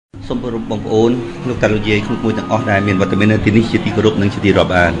សូមគោរពបងប្អូនលោកតាលោកយាយគ្រប់មួយទាំងអស់ដែលមានវត្តមាននៅទីនេះជាទីគោរពនិងជាទីរា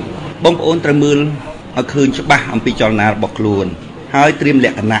ប់អានបងប្អូនត្រូវមើលឲ្យឃើញច្បាស់អំពីចលនារបស់ខ្លួនហើយត្រៀមល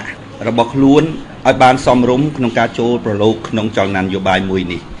ក្ខណៈរបស់ខ្លួនឲ្យបានសមរម្យក្នុងការចូលប្រឡូកក្នុងចលនានយោបាយមួយ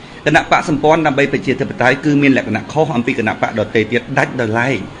នេះគណៈបកសម្ព័ន្ធដើម្បីប្រជាធិបតេយ្យគឺមានលក្ខណៈខុសអំពីគណៈបកដទៃទៀតដាច់ដោយឡែ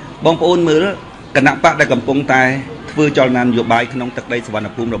កបងប្អូនមើលគណៈបកដែលកំពុងតែធ្វើចលនានយោបាយក្នុងទឹកដីសវណ្ណ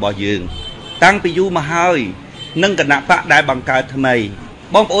ភូមិរបស់យើងតាំងពីយូរមកហើយនឹងគណៈបកដែលបង្កើតថ្មី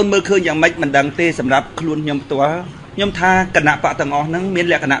បងប្អូនមើលឃើញយ៉ាងម៉េចមិនដឹងទេសម្រាប់ខ្លួនខ្ញុំផ្ទាល់ខ្ញុំថាគណៈបកទាំងអស់ហ្នឹងមាន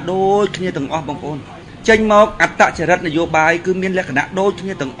លក្ខណៈដូចគ្នាទាំងអស់បងប្អូនចេញមកអត្តចរិតនយោបាយគឺមានលក្ខណៈដូចគ្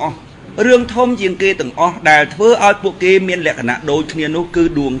នាទាំងអស់រឿងធំជាងគេទាំងអស់ដែលធ្វើឲ្យពួកគេមានលក្ខណៈដូចគ្នានោះគឺ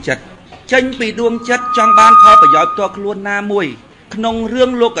ដួងចិត្តចេញពីដួងចិត្តចង់បានផលប្រយោជន៍ផ្ទាល់ខ្លួនណាមួយក្នុងរឿង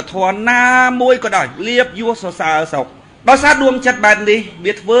លោកធម៌ណាមួយក៏ដោយលៀបយួរសរសើរសុខដោយសារដួងចិត្តបែបនេះ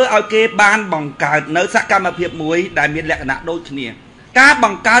វាធ្វើឲ្យគេបានបង្កើតនៅសកម្មភាពមួយដែលមានលក្ខណៈដូចគ្នាការប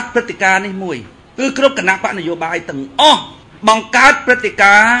ង្កើតព្រឹត្តិការណ៍នេះមួយគឺគ្រប់គណៈបកនយោបាយទាំងអស់បង្កើតព្រឹត្តិ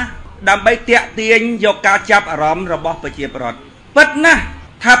ការណ៍ដើម្បីទាក់ទាញយកការចាប់អារម្មណ៍របស់ប្រជាពលរដ្ឋពិតណាស់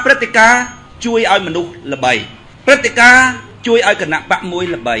ថាព្រឹត្តិការណ៍ជួយឲ្យមនុស្សល្បីព្រឹត្តិការណ៍ជួយឲ្យគណៈបកមួយ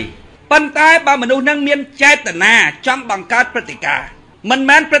ល្បីប៉ុន្តែបើមនុស្សនឹងមានចេតនាចង់បង្កើតព្រឹត្តិការណ៍មិន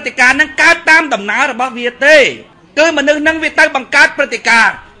មែនព្រឹត្តិការណ៍នឹងកើតតាមដំណើររបស់វាទេគឺមនុស្សនឹងវាទៅបង្កើតព្រឹត្តិការ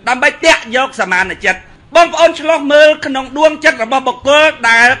ណ៍ដើម្បីទាក់យកសមានចិត្តបងប្អូនឆ្លោះមើលក្នុងដួងចិត្តរបស់បុគ្គល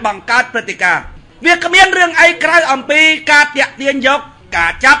ដែលបង្កើតព្រឹត្តិការណ៍វាគ្មានរឿងអីក្រៅអំពីការទាក់ទាញយកកា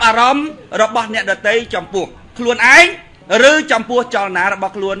រចាប់អារម្មណ៍របស់អ្នកដទៃចំពោះខ្លួនឯងឬចំពោះចលនារប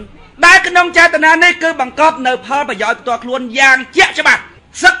ស់ខ្លួនដែលក្នុងចេតនានេះគឺបង្កប់នៅផលប្រយោជន៍ផ្ទាល់ខ្លួនយ៉ាងជាក់ច្បាស់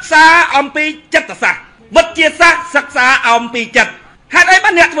សិក្សាអំពីចិត្តសាស្ត្រវិទ្យាសាស្ត្រសិក្សាអំពីចិត្តហេតុអីបា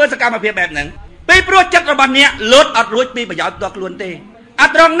នអ្នកធ្វើសកម្មភាពបែបហ្នឹងពីព្រោះចិត្តរបស់អ្នកលោតអត់រួចពីប្រយោជន៍ផ្ទាល់ខ្លួនទេអ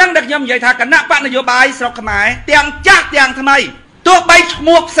ត្រង់ហ្នឹងដែលខ្ញុំនិយាយថាគណៈបកនយោបាយស្រុកខ្មែរទាំងចាស់ទាំងថ្មីទោះបីឈ្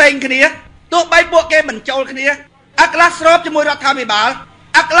មោះផ្សេងគ្នាទោះបីពួកគេមិនចូលគ្នាអក្សរស្របជាមួយរដ្ឋាភិបាល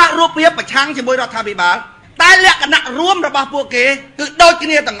អក្សររូបភាពប្រឆាំងជាមួយរដ្ឋាភិបាលតែលក្ខណៈរួមរបស់ពួកគេគឺដូចគ្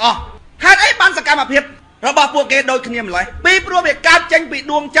នាទាំងអស់ហេតុអីបានសកម្មភាពរបស់ពួកគេដូចគ្នាម្ល៉េះពីព្រោះវាកើតចេញពី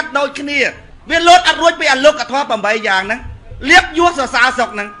ដួងចិត្តដូចគ្នាវាលោតអត់រួចពីអលោកធម៌8យ៉ាងហ្នឹងលៀបយួរសរសើរសុខ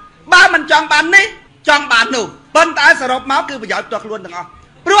ហ្នឹងបើមិនចង់បាននេះចង់បាននោះប៉ុន្តែសរុបមកគឺប្រយោជន៍ផ្ទាល់ខ្លួនទាំងអស់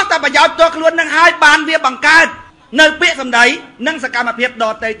ព្រោះតែប្រយោជន៍ផ្ទាល់ខ្លួននឹងហើយបានវាបង្កើតនៅពាក្យសម្ដីនិងសកម្មភាពដ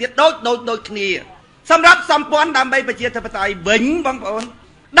ទៃទៀតដូចគ្នាសម្រាប់សម្ព័ន្ធដើម្បីប្រជាធិបតេយ្យវិញបងប្អូន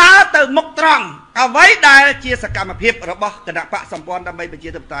ដើរទៅមុខត្រង់អ្វីដែលជាសកម្មភាពរបស់គណៈបកសម្ព័ន្ធដើម្បីប្រជា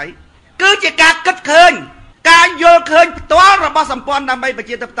ធិបតេយ្យគឺជាការគិតឃើញការយល់ឃើញផ្ទាល់របស់សម្ព័ន្ធដើម្បីប្រ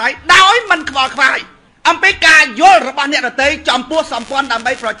ជាធិបតេយ្យដោយមិនខ្វល់ខ្វាយអំពីការយល់របស់អ្នកដទៃចំពោះសម្ព័ន្ធដើម្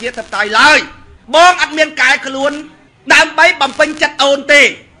បីប្រជាធិបតេយ្យឡើយបងអត់មានកែខ្លួនដើម្បីបំពេញចិត្តអូនទេ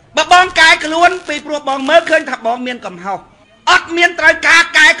បើបងកែខ្លួនពីព្រោះបងមើលឃើញថាបងមានកំហុសអត់មានត្រូវការ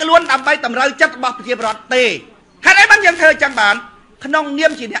កែខ្លួនដើម្បីតម្រូវចិត្តរបស់ប្រជាពលរដ្ឋទេហេតុអីបានយើងធ្វើចឹងបានក្នុងនា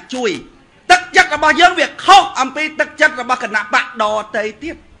មជាអ្នកជួយទឹកចិត្តរបស់យើងវាខុសអំពីទឹកចិត្តរបស់គណៈបកដទៃ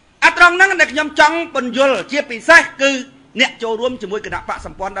ទៀតអត្រង់ហ្នឹងដែលខ្ញុំចង់បញ្យល់ជាពិសេសគឺអ្នកចូលរួមជាមួយគណៈបកស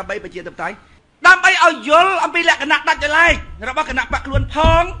ម្ព័ន្ធដើម្បីប្រជាធិបតេយ្យដើម្បីឲ្យយល់អំពីលក្ខណៈដាច់ដោយឡែករបស់គណៈបកខ្លួនផ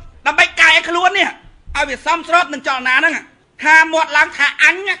ងដើម្បីកែខ្លួននេះឲ្យវាសមស្របនឹងចលនាហ្នឹងថាមាត់ឡើងថាអ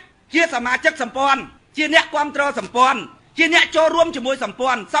ញជាសមាជិកសម្ព័ន្ធជាអ្នកគ្រប់គ្រងសម្ព័ន្ធជាអ្នកចូលរួមជាមួយសម្ព័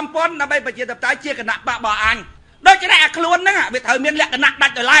ន្ធដើម្បីប្រជាធិបតេយ្យជាគណៈបករបស់អញដូច្នេះអាខ្លួនហ្នឹងវាត្រូវមានលក្ខណៈដា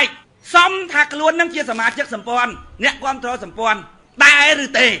ច់ដោយឡែកសមថាខ្លួនហ្នឹងជាសមាជិកសម្ព័ន្ធអ្នកគ្រប់គ្រងសម្ព័ន្ធដែរឬ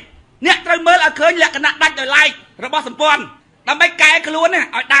ទេអ្នកត្រូវមើលឲ្យឃើញលក្ខណៈដាច់ដោយឡែករបស់សម្ព័ន្ធដើម្បីកែខ្លួនឲ្យ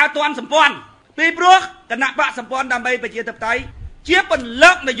ដើរទាន់សម្ព័ន្ធពីព្រោះគណៈបកសម្ព័ន្ធដើម្បីប្រជាធិបតេយ្យជាព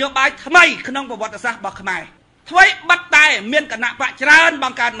លិកនយោបាយថ្មីក្នុងប្រវត្តិសាស្ត្ររបស់ខ្មែរថ្មីបាត់តែមានគណៈបកច្រើនប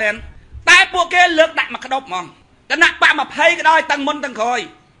ង្កើតមែនតែពួកគេលើកដាក់មកក្តប់ហ្មងគណៈបក20ក៏ដោយទាំងមុនទាំងក្រោយ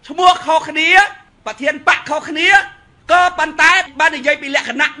ឈ្មោះខុសគ្នាប្រធានបកខុសគ្នាក៏ប៉ុន្តែបើនិយាយពីលក្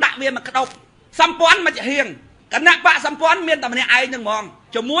ខណៈដាក់វាមកក្តប់សម្ព័ន្ធមកជាហៀងគណៈបកសម្ព័ន្ធមានតែម្នាក់ឯងនឹងហ្មង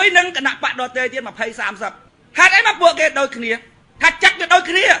ជាមួយនឹងគណៈបកដទៃទៀត20 30ហេតុអីមកពួកគេដូចគ្នាថាចាច់វាដូច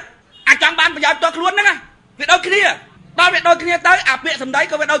គ្នាអាចចង់បានប្រយោជន៍ផ្ទាល់ខ្លួនហ្នឹងវាដូចគ្នាដល់វាដូចគ្នាទៅអាពាក្យសម្ដី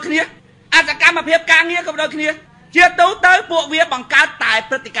ក៏វាដូចគ្នាអសកម្មភាពការងារក៏ដូចគ្នាជាទូទៅពួកវាបង្កើតតែ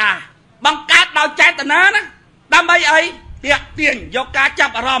ព្រឹត្តិការណ៍បង្កើតដោយចេតនាណាដើម្បីអីទាក់ទាញយកការចា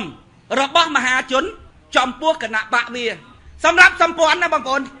ប់អារម្មណ៍របស់មហាជនចំពោះគណៈបកវាសម្រាប់សម្ព័ន្ធណាបង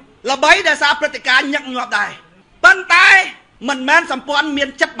ប្អូនល្បីដោយសារព្រឹត្តិការណ៍ញឹកញាប់ដែរប៉ុន្តែមិនមែនសម្ព័ន្ធមាន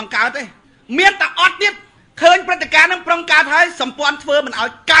ចិត្តបង្កើតទេមានតែអត់ទៀតឃើញព្រឹត្តិការណ៍នឹងប្រងកើតហើយសម្ព័ន្ធធ្វើមិនឲ្យ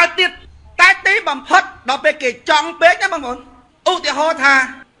កើតទៀតតែទីបំផុតដល់ពេលគេចង់ពេកណាបងប្អូនឧទាហរណ៍ថា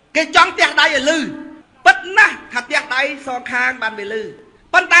គេចង់ទះដៃឲ្យលឺពិតណាស់ថាទះដៃសងខាងបានវាលឺ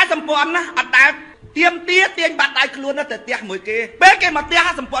ប៉ុន្តែសម្ព័ន្ធណាអត់ដែល ទៀមទាទាញបាត់ដៃខ្លួនទៅផ្ទះមួយគេពេលគេមកផ្ទះ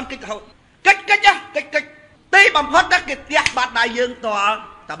សម្ព័ន្ធកិច្ចរហូតកិច្ចទីបំផុតតែគេផ្ទះបាត់ដៃយើងតល់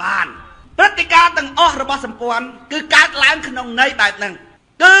តបានព្រឹត្តិការណ៍ទាំងអស់របស់សម្ព័ន្ធគឺកើតឡើងក្នុងន័យបែបហ្នឹង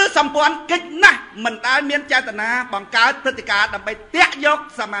គឺសម្ព័ន្ធកិច្ចណាស់មិនដែលមានចេតនាបង្កើតព្រឹត្តិការណ៍ដើម្បីទាក់យក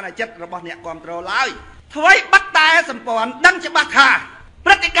សមាជិករបស់អ្នកគ្រប់គ្រងឡើយអ្វីបាត់តែសម្ព័ន្ធដឹងច្បាស់ថាព្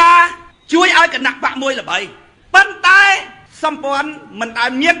រឹត្តិការណ៍ជួយឲ្យគណៈបកមួយល្បីប៉ុន្តែសម្ព័ន្ធមិនដែល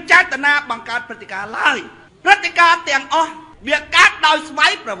មានចេតនាបង្កើតព្រឹត្តិការណ៍ឡើយព្រឹត្តិការណ៍ទាំងអស់វាកើតដោយស្វ័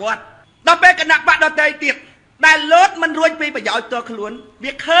យប្រវត្តិដល់ពេលគណៈបកដទៃទៀតដែលលោតមិនរួចពីប្រយោជន៍ផ្ទាល់ខ្លួន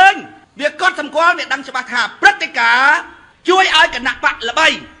វាឃើញវាកត់សម្គាល់វាដឹងច្បាស់ថាព្រឹត្តិការណ៍ជួយឲ្យគណៈបកល្បី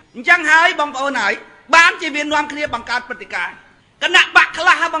អញ្ចឹងហើយបងប្អូនហើយបានជាវានាំគ្នាបង្កើតព្រឹត្តិការណ៍គណៈបកខ្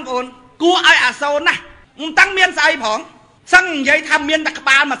លះបងប្អូនគួរឲ្យអាសូរណាស់មិនតាំងមានស្អីផងសឹងនិយាយថាមានតែក្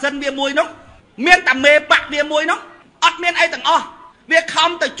បាលម៉ាស៊ីនវាមួយនោះមានតែមេបកវាមួយនោះអត់មានអីទាំងអស់វាខំ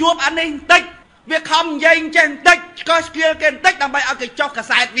ទៅជួបអានេះបន្តិចវាខំនិយាយចេះបន្តិចឆ្កឹះស្គៀលគេបន្តិចដើម្បីឲ្យគេចុះក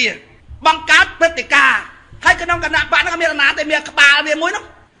សែតវាបង្កើតព្រឹត្តិការណ៍ហើយក្នុងគណៈបកនោះមានអាណាតែមានក្បាលវាមួយនោះ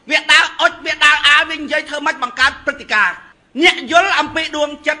វាដើរអុចវាដើរអាលវានិយាយធ្វើម៉េចបង្កើតព្រឹត្តិការណ៍អ្នកយល់អំពីដួង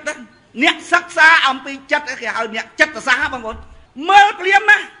ចិត្តអ្នកសិក្សាអំពីចិត្តគេហៅអ្នកចិត្តសាស្ត្របងប្អូនមើលព្រាម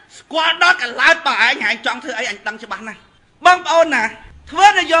ណាស្គាល់ដល់កឡោតបើឯងចង់ធ្វើអីអញដឹងច្បាស់ណាស់បងប្អូនណាធ្វើ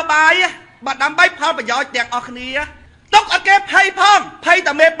នយោបាយបើដើម្បីផលប្រយោជន៍ទាំងអស់គ្នាទុកឲ្យគេភ័យផងភ័យ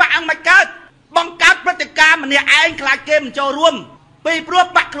តែមេបកអង្គមិនកើតបង្កើតព្រឹត្តិការណ៍ម្នាក់ឯងខ្លាចគេមិនចូលរួមពីព្រោះ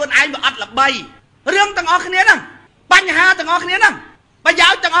បកខ្លួនឯងវាអត់ល្បីរឿងទាំងអស់គ្នាហ្នឹងបញ្ហាទាំងអស់គ្នាហ្នឹងប្រយោ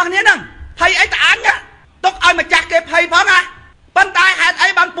ជន៍ទាំងអស់គ្នាហ្នឹងភ័យអីតើអញទុកឲ្យម្ចាស់គេភ័យផងណាប៉ុន្តែហេតុអី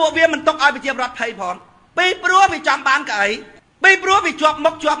បានពួកវាមិនទុកឲ្យប្រជាពលរដ្ឋភ័យផងពីព្រោះវាចង់បានកៅអីពីព្រោះវាជាប់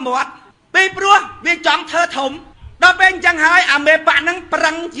មុខជាប់មាត់ពីព្រោះវាចង់ធ្វើធំដល់ពេលអញ្ចឹងហើយអាមេបកហ្នឹងប្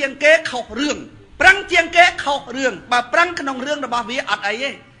រឹងជាងគេខុសរឿងប្រឹងជាងគេខុសរឿងបើប្រឹងក្នុងរឿងរបស់វាអត់អីទេ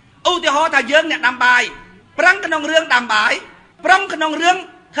ឧទាហរណ៍ថាយើងអ្នកដាំបាយប្រឹងក្នុងរឿងដាំបាយប្រឹងក្នុងរឿង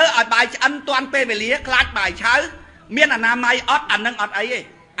ធ្វើឲ្យបាយឆ្អិនទាន់ពេលវេលាខ្លាចបាយឆៅមានអនាម័យអត់អានឹងអត់អីទេ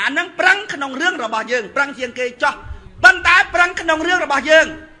អានឹងប្រឹងក្នុងរឿងរបស់យើងប្រឹងជាងគេចោះប៉ុន្តែប្រឹងក្នុងរឿងរបស់យើង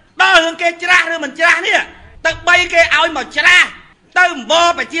ដល់រឿងគេច្រាស់ឬមិនច្រាស់នេះទៅបីគេឲ្យមកច្រាស់ទៅអង្វរ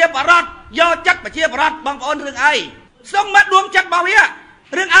ប្រជាបរតយកចិត្តប្រជាបរតបងប្អូនរឿងអីសុំមកដួងចិត្តរបស់វា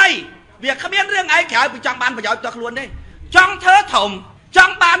រឿងអីវាគ្មានរឿងអីក្រៅពីចង់បានប្រយោជន៍ផ្ទាល់ខ្លួនទេចង់ធ្វើធំច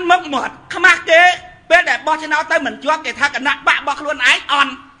ង់បានមុខមាត់ខ្មាស់គេពេលដែលបោះឆ្នោតទៅមិនជាប់គេថាគណៈបករបស់ខ្លួនឯងអ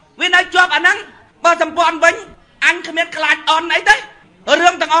ន់វានៅជាប់អាហ្នឹងបើសម្ព័ន្ធវិញអញគ្មានខ្លាចអន់អីទេរឿ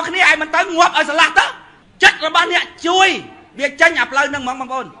ងទាំងអស់គ្នាឯងមិនទៅងាប់ឲ្យឆ្លាស់ទៅចិត្តរបស់អ្នកជួយវាចេញអាផ្លូវហ្នឹងហ្មងបង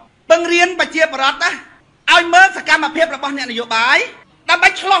ប្អូនពឹងរៀនប្រជាប្រដ្ឋណាឲ្យមើលសកម្មភាពរបស់អ្នកនយោបាយដើម្បី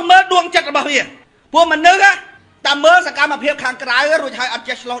ឆ្លោះមើលដួងចិត្តរបស់វាពួកមនុស្សតែមើលសកម្មភាពខាងក្រៅរួចហើយអត់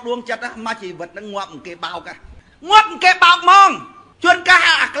ចេះឆ្លោះដួងចិត្តមកជីវិតហ្នឹងងាប់គេបោកងាប់គេបោកហ្មងជួនកាស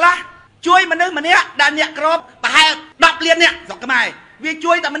អាខ្លះជួយមនុស្សម្នាក់ដែលអ្នកក្របប្រហែល10លានអ្នកស្រុកខ្មែរវា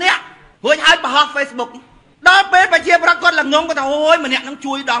ជួយតែម្នាក់រួចហើយបង្ហោះ Facebook ដល់ពេលប្រជាប្រដ្ឋគាត់ល្ងងគាត់ថាអូយម្នាក់នឹង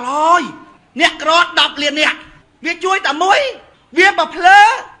ជួយដល់ហើយអ្នកក្រប10លានអ្នកវាជួយតែមួយវាប្រភ្លើ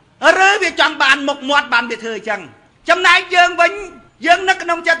ឬវាចង់បានមុខមាត់បានវាធ្វើអញ្ចឹងចំណែកយើងវិញយើងនឹកក្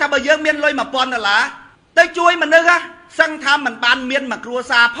នុងចិត្តថាបើយើងមានលុយ$1000ទៅជួយមនុស្សសឹងថាមិនបានមានមួយគ្រួ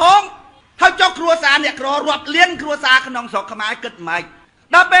សារផងហើយចុះគ្រួសារអ្នកក្ររាប់លានគ្រួសារក្នុងស្រុកខ្មែរគិតម៉េច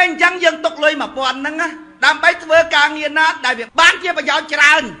ដល់ពេលអញ្ចឹងយើងទុកលុយ1000ហ្នឹងដើម្បីធ្វើការងារណាដែលវាបានជាប្រយោជន៍ច្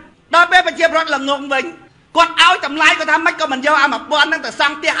រើនដល់ពេលប្រជាពលរដ្ឋល្ងងវិញគាត់ឲ្យតម្លៃគាត់ថាមិនក៏មិនយកអា1000ហ្នឹងទៅស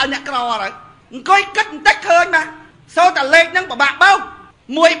ង់ផ្ទះឲ្យអ្នកក្រហើយអង្គុយគិតបន្តិចឃើញណាសូតែលេខហ្នឹងពិបាកបោក1 +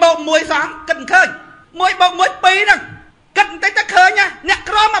 1 សងគិតមិនឃើញ1 + 1 2ហ្នឹងគិតបន្តិចទៅឃើញណាអ្នក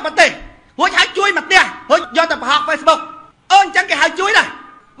ក្រមកប្រទេសរួចឲ្យជួយមកផ្ទះរួចយកទៅបង្ហោះ Facebook អូអញ្ចឹងគេហៅជួយណា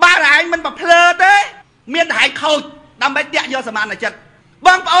បើឯងមិនប្រភ្លើទេមានតែឯងខូចដើម្បីតាក់យកសមានចិត្តប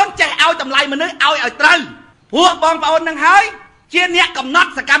ងប្អូនចេះឲ្យតម្លៃមនុស្សឲ្យត្រូវព្រោះបងប្អូននឹងហើយជាអ្នកកំណត់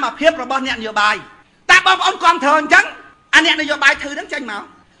សកម្មភាពរបស់អ្នកនយោបាយតែបងប្អូនគ្រប់គ្រងអញ្ចឹងអាអ្នកនយោបាយធឺហ្នឹងចេញមក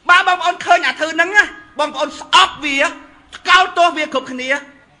បើបងប្អូនឃើញអាធឺហ្នឹងបងប្អូនស្អប់វាស្កោតទោសវាគ្រប់គ្នា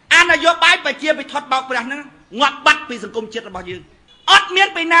អានយោបាយប្រជាពិធបោកប្រាស់ហ្នឹងងាប់បាត់ពីសង្គមជាតិរបស់យើងអត់មាន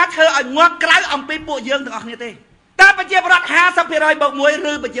ពីណាធ្វើឲ្យងាប់ក្រៅអំពីពួកយើងទាំងអស់គ្នាទេតែប្រជាប្រដ្ឋ50% + 1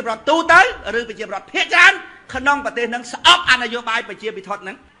ឬប្រជាប្រដ្ឋទូទៅឬប្រជាប្រដ្ឋភាគច្រើនក្នុងប្រទេសហ្នឹងស្អប់អានយោបាយប្រជាពិធហ្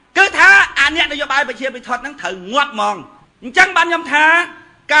នឹងគឺថាអាអ្នកនយោបាយប្រជាពិធហ្នឹងត្រូវងាប់ហ្មងអញ្ចឹងបានខ្ញុំថា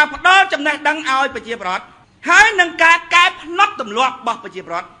ការផ្ដល់ចំណេះដឹងឲ្យប្រជាប្រដ្ឋហើយនឹងការកែផ្នត់ទម្លាប់របស់ប្រជា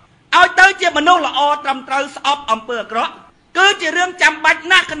ប្រដ្ឋឲ្យទៅជាមនុស្សល្អត្រឹមត្រូវស្អប់អំពើអាក្រក់គឺជារឿងចាំបាច់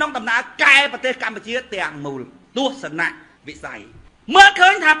ណាស់ក្នុងដំណើរកែប្រទេសកម្ពុជាទាំងមូលទស្សនវិស័យមើលឃើ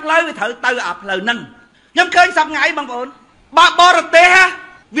ញថាផ្លូវវាត្រូវទៅអាផ្លូវហ្នឹងខ្ញុំឃើញសប្ងៃបងប្អូនបើបរទេស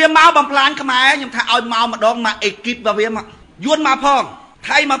វាមកបំផ្លាញខ្មែរខ្ញុំថាឲ្យមកម្ដងមកអេគីបរបស់វាមកយួនមកផង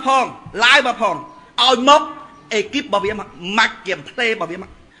ថៃមកផងឡាវមកផង ឲ្យមកអេគីបរបស់វាមកគៀមផ្លេរបស់វាមក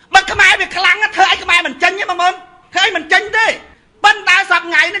បើខ្មែរវាខ្លាំងធ្វើឲ្យខ្មែរមិនចាញ់ទេបងប្អូនធ្វើឲ្យមិនចាញ់ទេប៉ុន្តែសប្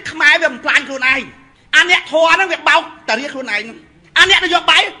ថ្ងៃនេះខ្មែរវាបំផ្លាញខ្លួនឯងអាអ្នកធွာហ្នឹងវាបោកតារៀខ្លួនឯងអាអ្នកនយោ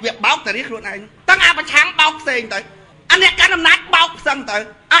បាយវាបោកតារៀខ្លួនឯងតាំងអាប្រឆាំងបោកផ្សេងទៅអាអ្នកកាន់អំណាចបោកផ្សឹងទៅ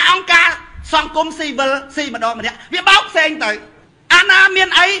អាអង្គការសង្គមស៊ីវិលស៊ីម្ដងម្នាក់វាបោកផ្សេងទៅអាណាមាន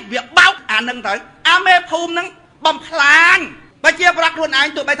អីវាបោកអានឹងទៅអាមេភូមិហ្នឹងបំផ្លាញប្រជាប្រដ្ឋខ្លួនឯង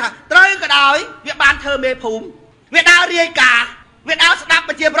ទោះបីថាត្រូវក៏ដោយវាបានធ្វើមេភូមិវាដើររាយការណ៍វាដើរស្ដាប់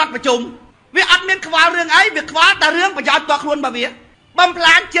ប្រជាប្រដ្ឋប្រជុំវាអត់មានខ្វល់រឿងអីវាខ្វល់តែរឿងប្រយោជន៍ផ្ទាល់ខ្លួនរបស់វាបំផ្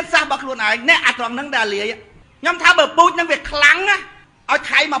លាញជាតិសាសន៍របស់ខ្លួនឯងនេះអាត្រង់ហ្នឹងដែលលាយខ្ញុំថាបើពូជហ្នឹងវាខ្លាំងណាឲ្យ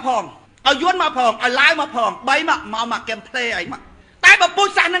ថៃមកផងឲ្យយួនមកផងឲ្យឡាវមកផង3មកកែមផ្លេអីមកតែបើពូជ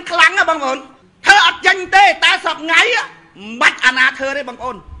សាសន៍ហ្នឹងខ្លាំងណាបងប្អូនធ្វើអត់ចាញ់ទេតែសពថ្ងៃមិនបាច់អាណាធ្វើទេបងប្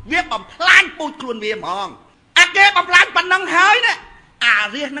អូនវាបំផ្លាញពូជខ្លួនវាហ្មងអាគេបំផ្លាញប៉ុណ្ណឹងហើយណាអា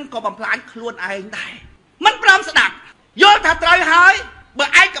រាសហ្នឹងក៏បំផ្លាញខ្លួនឯងដែរមិនព្រមស្ដាប់យល់ថាត្រូវហើយបើ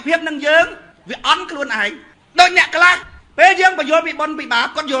ឯកភាពនឹងយើងវាអន់ខ្លួនឯងដូចអ្នកខ្លះពេលយើងបញ្យល់ពីបុណ្យពីបាប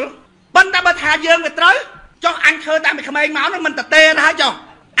គាត់យល់ប៉ុន្តែបើថាយើងវាត្រូវចុះអញធ្វើតាមពីក្មេងមកហ្នឹងមិនតទេហើយចុះ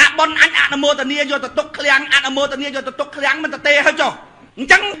អាបុណ្យអញអនុមោទនាយកទៅទុកឃ្លាំងអនុមោទនាយកទៅទុកឃ្លាំងមិនតទេហើយចុះអញ្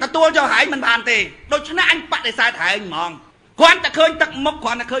ចឹងទទួលចុះហើយមិនបានទេដូច្នេះអញបដិសេធហើយហ្មងគ្រាន់តែឃើញទឹកមុខគ្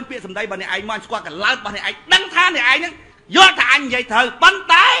រាន់តែឃើញពាក្យសម្ដីរបស់អ្នកឯងមកស្គាល់កឡោតរបស់អ្នកឯងដឹងថាអ្នកឯងហ្នឹងយល់ថាអញនិយាយត្រូវប៉ុន្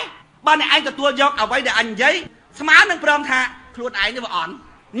តែបើអ្នកឯងទទួលយកអ្វីដែលអញនិយាយស្មើនឹងព្រមថាខ្លួនឯងនេះវាអន់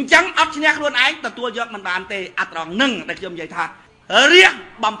អញ្ចឹងអត់ឈ្នះខ្លួនឯងទទួលយកមិនបានទេអាត្រង់នឹងដែលខ្ញុំនិយាយថារៀប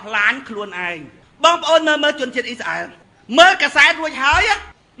បំផ្លាញខ្លួនឯងបងប្អូនមើលជនជាតិអ៊ីស្រាអែលមើលកាសែតរួចហើយ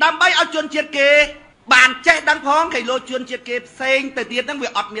ដើម្បីឲ្យជនជាតិគេបានចេះដឹងផងគេលោជនជាតិគេផ្សេងទៅទៀតហ្នឹងវា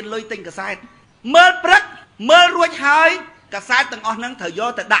អត់មានលុយទិញកាសែតមើលព្រឹកមើលរួចហើយកាសែតទាំងអស់ហ្នឹងត្រូវយ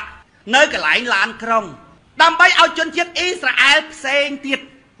កទៅដាក់នៅកន្លែងឡានក្រុងដើម្បីឲ្យជនជាតិអ៊ីស្រាអែលផ្សេងទៀត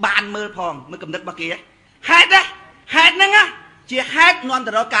បានមើលផងមើលគំនិតរបស់គេហេតុហ្នឹងជាហេតុនាំ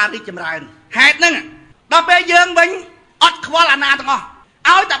ទៅរកការរីកចម្រើនហេតុហ្នឹងដល់ពេលយើងវិញអត់ខ្វល់អាណាទាំងអស់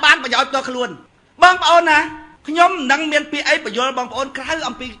ឲ្យតែបានប្រយោជន៍ផ្ទាល់ខ្លួនបងប្អូនណាខ្ញុំមិនដឹងមានពាក្យអីបញ្យល់បងប្អូនក្រៅ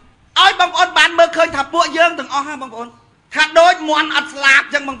អំពីឲ្យបងប្អូនបានមើលឃើញថាពួកយើងទាំងអស់ហ្នឹងបងប្អូនថាដូចមន់អត់ស្លាប់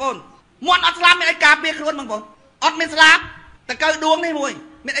ចឹងបងប្អូនមន់អត់ស្លាប់មានអីការពារខ្លួនបងប្អូនអត់មានស្លាប់តកៅដួងនេះមួយ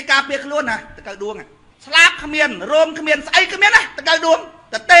មានអីការពារខ្លួនណាតកៅដួងស្លាប់គ្មានរោមគ្មានស្អីគ្មានណាតកៅដួង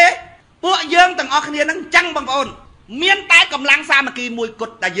តទេពួកយើងទាំងអស់គ្នាហ្នឹងចឹងបងប្អូនមានតែកម្លាំងសាមគ្គីមួយគ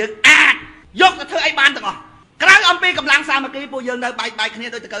ត់ដែលយើងអាចយកទៅធ្វើអីបានទាំងអស់ក្រៅអំពីកម្លាំងសាមគ្គីពួកយើងនៅបែកគ្នា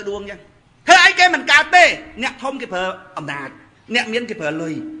ដូចតកៅដួងចឹងធ្វើអីគេមិនកើតទេអ្នកធំគេប្រើអំណាចអ្នកមានគេប្រើលុ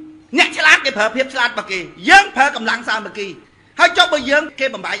យអ្នកឆ្លាតគេប្រើភាពឆ្លាតរបស់គេយើងប្រើកម្លាំងសាមគ្គីហើយចុះបើយើងគេ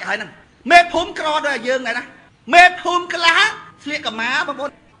បំបែកហើយហ្នឹងមេភូមិក្រដូចយើងដែរណាមេភូមិខ្លះស្លៀកកម្មាបងប្អូន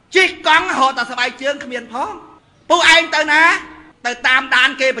ជិះកង់រត់តែស្បែកជើងគ្មានផងពួកឯងទៅណាទៅតាមដាន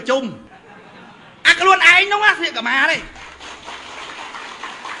គេប្រជុំអាខ្លួនឯងនោះស្លៀកកម្មាទេ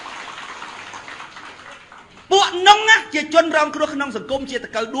ពួកនោះជាជនរងគ្រោះក្នុងសង្គមជាត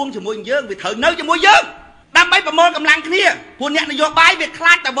កៅដួងជាមួយយើងវាត្រូវនៅជាមួយយើងដើម្បីប្រមូលកម្លាំងគ្នាពួកអ្នកនយោបាយវាខ្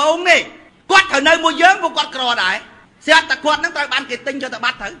លាចតវងនេះគាត់ត្រូវនៅមួយយើងពួកគាត់ក្រដែរស្រាប់តែគាត់នឹងត្រូវបានគេទិញយកទៅ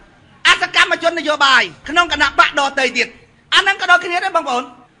បាត់ទៅអសកម្មជននយោបាយក្នុងគណៈបកដទៃទៀតអាហ្នឹងក៏ដូចគ្នាដែរបងប្អូន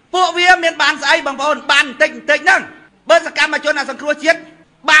ពួកវាមានបានស្អីបងប្អូនបានបន្តិចហ្នឹងបើសកម្មជនអសង្គ្រោះជាតិ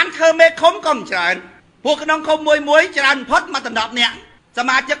បានធ្វើមេឃុំក៏មិនច្រើនពួកក្នុងឃុំមួយច្រើនផុតមក10នាក់ស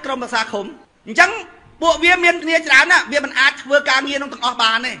មាជិកក្រុមប្រឹក្សាឃុំអញ្ចឹងពួកវាមានគ្នាច្រើនណាវាមិនអាចធ្វើការងារក្នុងទាំងអស់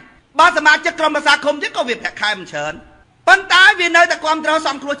បានទេបើសមាជិកក្រុមប្រឹក្សាឃុំទៀតក៏វាប្រាក់ខែមិនច្រើនប៉ុន្តែវានៅតែគ្រប់គ្រងស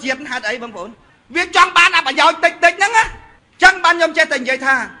ង្គ្រោះជាតិហេតុអីបងប្អូនវាចង់បានអប្រយោជន៍តិចហ្នឹងណាចឹងបានខ្ញុំចេះតែនិយាយ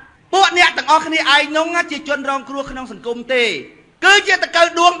ថាពួកអ្នកទាំងអស់គ្នាឯងនោះជាជនរងគ្រោះក្នុងសង្គមទេគឺជាតកៅ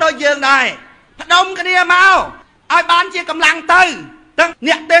ដួងដូចយើងដែរផ្ដុំគ្នាមកឲ្យបានជាកម្លាំងទៅទាំង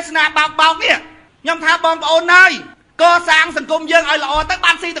អ្នកទេសនាបោកនេះខ្ញុំថាបងប្អូនហើយកសាងសង្គមយើងឲ្យល្អទៅ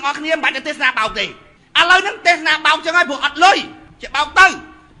បានស៊ីទាំងអស់គ្នាមិនបាច់ទៅទេសនាបោកទេឥឡូវហ្នឹងទេសនាបោកចឹងហើយព្រោះអត់លុយជាបោកទៅ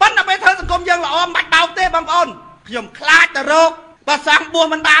ប៉ុន្តែពេលធ្វើសង្គមយើងល្អមិនបាច់បោកទេបងប្អូនខ្ញុំខ្លាចទៅរកបើសាំងបួស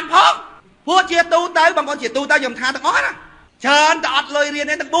មិនបានផងព្រោះជាទូទៅបងប្អូនជាទូទៅខ្ញុំថាទាំងអស់ណាច្រើនតែអត់លុយរៀន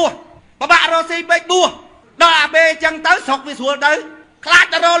ទេទាំងបួសបបាក់រស់ស៊ីពេកបួសដល់អាពេលចឹងទៅស្រុកវាស្រួលទៅខ្លាច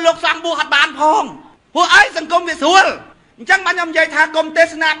ទៅរកលោកសាំងបួសអត់បានផងព្រោះអីសង្គមវាស្រួលអញ្ចឹងបានខ្ញុំនិយាយថាកុំទេ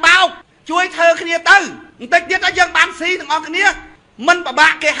សនាបោកជួយធ្វើគ្នាទៅបន្តិចទៀតឲ្យយើងបានស៊ីទាំងអស់គ្នាមិនបបា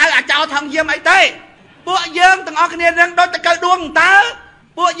ក់គេហៅអាចោថងយាមអីទេពួកយើងទាំងអស់គ្នានឹងដូចតកៅដួងតើ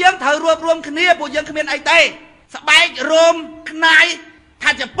ពួកយើងត្រូវរួបរวมគ្នាពួកយើងគ្មានអីទេស្បែករោមខ្នាយ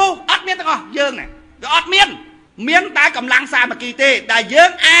ថាចពុះអត់មានទាំងអស់យើងណាវាអត់មានតែកម្លាំងសាមគ្គីទេដែលយើ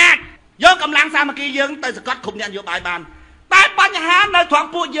ងអាចយកកម្លាំងសាមគ្គីយើងទៅសកាត់គ្រប់អ្នកនយោបាយបានតែបញ្ហានៅត្រង់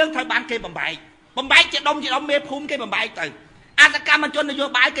ពួកយើងត្រូវបានគេបំបែកជាដុំមេភូមិគេបំបែកទៅអសកម្មជននយោ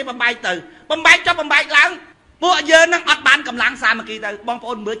បាយគេបំបែកទៅ បំបែកចុះបំបែកឡើងពួកយើងនឹងអត់បានកម្លាំងសាមគ្គីទៅបងប្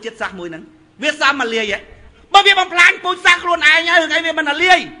អូនមើលចិត្តសាសមួយហ្នឹងវាសាមលាយបើវាបំផ្លាញពូជសាសខ្លួនឯងហើយរឿងអីវាមិន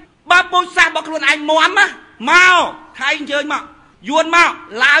លាយបើពូជសាសរបស់ខ្លួនឯងមន់ណាមកថៃអញ្ជើញមកយួនមក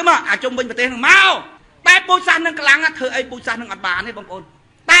ឡាវមកអាជុំវិញប្រទេសហ្នឹងមកតែពូជសាសនឹងខ្លាំងធ្វើអីពូជសាសនឹងអត់បានទេបងប្អូន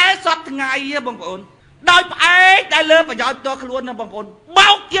តែសពថ្ងៃបងប្អូនដោយផ្អែកតែលើប្រយោជន៍ផ្ទាល់ខ្លួនណាបងប្អូនបោ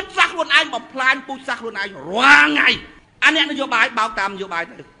កជាតិសាសខ្លួនឯងបំផ្លាញពូជសាសខ្លួនឯងរាល់ថ្ងៃអានេះនយោបាយបោកតាមនយោបាយ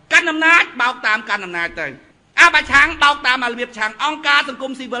ទៅកាន់អំណាចបោកតាមកាន់អំណាចទៅអាបាឆាំងបោកតាមរបៀបឆាំងអង្គការសង្គ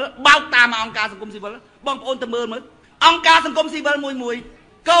មស៊ីវិលបោកតាមអង្គការសង្គមស៊ីវិលបងប្អូនទៅមើលអង្គការសង្គមស៊ីវិលមួយ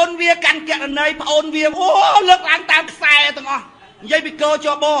កូនវាកាន់កណន័យប្អូនវាអូលើកឡើងតាមខ្សែទាំងអស់និយាយពីកោច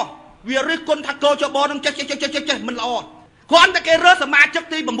បវារិះគន់ថាកោចបនឹងចេះមិនល្អគ្រាន់តែគេរើសសមាជិក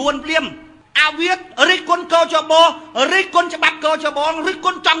ទី9ភ្លាមអាវារិះគន់កោចបរិះគន់ច្បាប់កោចបរិះគ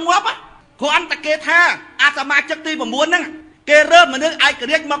ន់ចង់ងាប់គ្រាន់តែគេថាអាសមាជិកទី9ហ្នឹងគេរើសមនុស្សឯក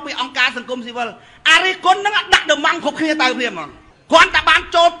រាជ្យមកពីអង្គការសង្គមស៊ីវិលអារិះគន់ហ្នឹងដាក់ដំងគ្រប់គ្នាទៅភ្លាមហ្មងគ្រាន់តែបាន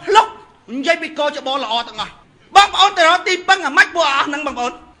ចូលភ្លុកនិយាយពីកោចបល្អទាំងអស់បងប្អូនទៅរកទីពឹងអាម៉េចពួកអស់ហ្នឹងបងប្អូ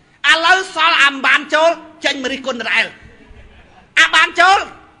នឥឡូវសល់អាមិនបានចូលចេញមករិះគន់ដដែលអាបានចូល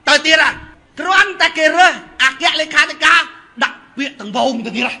ទៅទៀតគ្រាន់តែគេរើសអគ្គលេខាធិការដាក់ពាក្យទាំងវង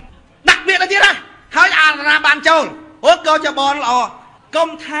ទៅទៀតដាក់ពាក្យទៅទៀតហើយអាណាបានចូលអូកោចបល្អកុំ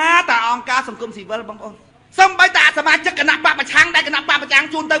ថាតែអង្គការសង្គមស៊ីវិលបងប្អូនសំបីតែសមាជិកគណៈបកប្រឆាំងដែលគណៈបកប្រឆាំង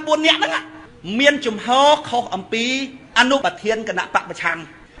ជូនទៅ4នាក់ហ្នឹងមានជំហរខុសអំពីអនុប្រធានគណៈបកប្រឆាំង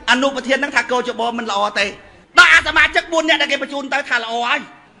អនុប្រធានហ្នឹងថាកោចបមិនល្អទេដល់អាសមាជិក4នាក់ដែលគេបញ្ជូនទៅថាល្អហើយ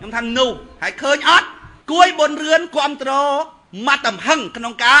ខ្ញុំថានោះហើយឃើញអត់គួយបនរឿនគ្រប់ត្រមកតំហឹងក្នុ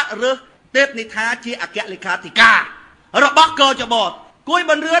ងការរើសទេពនិថាជាអគ្គលេខាធិការរបស់កោចបគួយ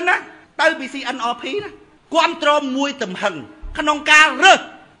បនរឿនណាទៅពី CNRP ណាគ្រប់ត្រមួយតំហឹងក្នុងការរើស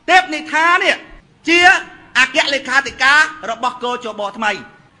ទេពនិថានេះជាអគ្គលេខាធិការរបស់កោចបថ្មី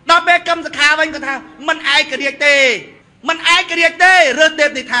ដល់ពេលកម្មសខាវិញគាត់ថាមិនឯករាជ្យទេមិនឯករាជ្យទេរើសទេព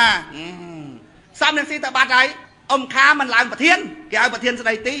និថាសំនឹងស៊ីតបាត់ហើយអ៊ំខាមិនឡើងប្រធានគេឲ្យប្រធានស្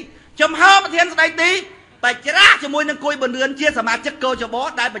ដីទីចំហប្រធានស្ដីទីបច្រាស់ជាមួយនឹងគួយបនរឿនជាសមាជិកកោចប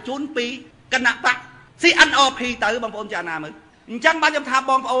ដែលបញ្ជូនពីគណៈបក CNRP ទៅបងប្អូនចាណាមើលអញ្ចឹងបានខ្ញុំថា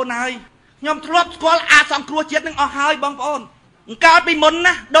បងប្អូនហើយខ្ញុំធ្លាប់ស្គាល់អាសង្គ្រោះជាតិនឹងអស់ហើយបងប្អូនកាលពីមុន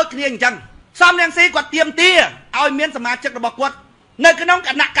ណាដូចគ្នាអញ្ចឹងសំរងស៊ីគាត់ទៀមទាឲ្យមានសមាជិករបស់គាត់នៅក្នុងគ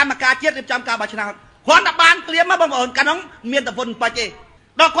ណៈកម្មការជាតិរៀបចំការបោះឆ្នោតគាត់តែបានព្រាមមកបងប្អូនកាលនោះមានតពុនបាច់ទេ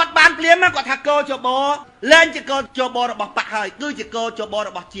ដល់គាត់បានព្រាមមកគាត់ថាកោចបលែងជាកោចបរបស់បកហើយគឺជាកោចបរ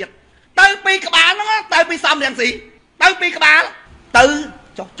បស់ជាតិទៅពីក្បាលហ្នឹងទៅពីសំរងស៊ីទៅពីក្បាលទៅ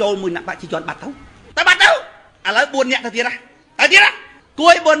ចុះចូលមួយអ្នកបាក់ជីជន់បាត់ទៅបាត់ទៅឥឡូវ4នាក់ទៅទៀតណាគួ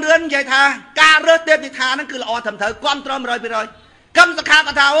យ4រឿននិយាយថាការរើសទេពនិថាហ្នឹងគឺល្អត្រឹមត្រូវគ្រប់ត្រឹម 100% កម្មសខា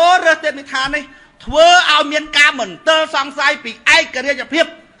គាត់ថាអូរើសទេពនិថានេះធ្វើឲ្យមានការមន្ទិលសង្ស័យពីឯករាជ្យភាព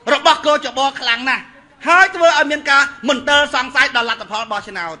របស់កោចបខ្លាំងណាស់ហើយធ្វើឲ្យមានការមន្ទិលសង្ស័យដល់លទ្ធផលបោះ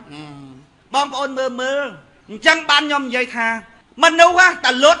ឆ្នោតបងប្អូនមើលអញ្ចឹងបានខ្ញុំនិយាយថាមនុស្ស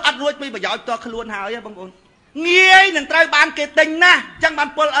តែលោតអត់រួចពីប្រយោជន៍ផ្ទាល់ខ្លួនហើយបងប្អូនងាយនឹងត្រូវបានគេទិញណាស់អញ្ចឹងបាន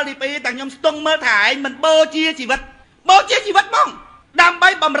ពល LDP តែខ្ញុំស្ទង់មើលថាឯងមិនបូជាជីវិតហ្មងដើម្បី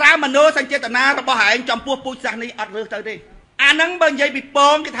បំរើមโนសញ្ចេតនារបស់ឯងចំពោះពូជសាសន៍នេះអត់រើសទៅទេអាហ្នឹងបើនិយាយពីព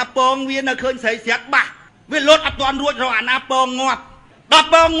ងគេថាពងវានៅឃើញស្រីស្រាក់បាសវាលោតអត់ទាន់រួចរកអាណាពងងាប់ដល់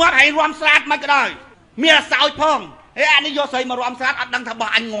ពងងាប់ហើយរំស្រាតមិនក៏ដោយមានអាសោចផងហេអានេះយកស្រីមករំស្រាតអត់ដឹងថាបោះ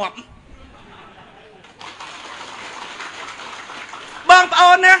អញងាប់បងប្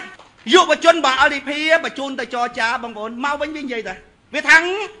អូនណាយុវជនរបស់ LDP បញ្ជូនទៅចរចាបងប្អូនមកវិញវានិយាយថាវាថា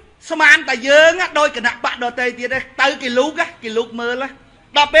ស្មានតែយើងដោយគណៈបកដតេទៀតទេទៅគេលូកមើល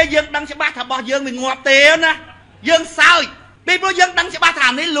ដល់ពេលយើងដឹងច្បាស់ថារបស់យើងវាងាប់ទេណាយើងសើចពីព្រោះយើងដឹងច្បាស់ថា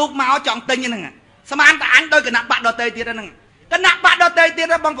នេះលូកមកចង់ទិញហ្នឹងស្មានតែអញដោយគណៈបកដតេទៀតហ្នឹងគណៈបកដតេទៀត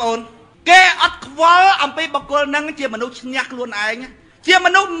បងប្អូនគេអត់ខ្វល់អំពីបុគ្គលហ្នឹងជាមនុស្សឈ្នះខ្លួនឯងជាម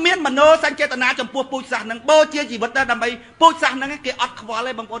នុស្សមានមโนសញ្ចេតនាចំពោះពូជសាសន៍ហ្នឹងបូជាជីវិតដើម្បីពូជសាសន៍ហ្នឹងគេអត់ខ្វល់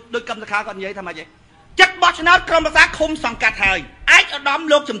ទេបងប្អូនដោយកម្មសខាគាត់និយាយថាម៉េចទេចិត្តបោះឆ្នោតក្រុមប្រឹក្សាឃុំសង្កាត់ហើយឯកឧត្តម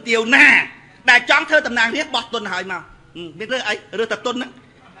លោកជំទាវណាដែលចង់ធ្វើតំណាងរាស្ត្របោះទុនហើយមកមានរើសអីរើសតែទុនហ្នឹង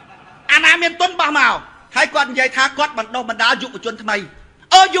អាណាមានទុនបោះមកហើយគាត់និយាយថាគាត់បណ្ដុះបណ្ដាលយុវជនថ្មី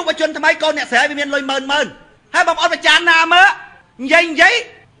យុវជនថ្មីកូនអ្នកស្រីវាមានលុយម៉ឺនហើយបងប្អូនប្រចារណាមើលនិយាយ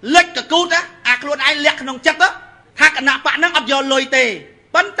លិចកកូតអាខ្លួនឯងលាក់ក្នុងចិត្តថាគណៈបកហ្នឹងអត់យកលុយទេ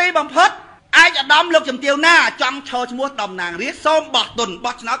ប៉ុន្តែបំផុតឯកឧត្តមលោកជំទាវណាចង់ឈរឈ្មោះតំណាងរាស្ត្រសូមបោះទុន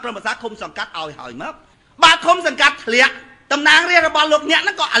បោះឆ្នោតក្រុមប្រឹក្សាឃុំសង្កាត់ឲ្យហើយមកបាទឃុំសង្កាត់ធ្លាក់តំណាងរាស្ត្ររបស់លោកអ្នកហ្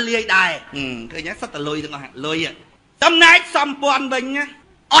នឹងក៏អាលាយដែរឃើញទេសិតតែលុយទាំងអស់លុយតំណែងសម្ព័ន្ធវិញ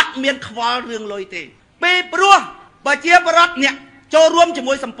អត់មានខ្វល់រឿងលុយទេពីព្រោះប្រជាពលរដ្ឋអ្នកចូលរួមជា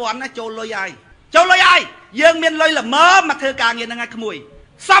មួយសម្ព័ន្ធណាចូលលុយហើយយើងមានលុយល្មមមកធ្វើការងារហ្នឹងឲ្យក្មួយ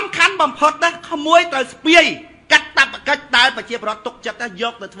សំខាន់បំផុតណាក្មួយត្រូវស្ពាយកាត់តាប់កិច្ចដែលប្រជាប្រដ្ឋទុកចិត្តទៅយ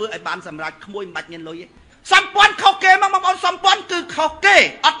កទៅធ្វើឲ្យបានសម្រេចក្មួយមិនបាច់មានលុយទេសម្ព័ន្ធខុសគេមកបងប្អូនសម្ព័ន្ធគឺខុសគេ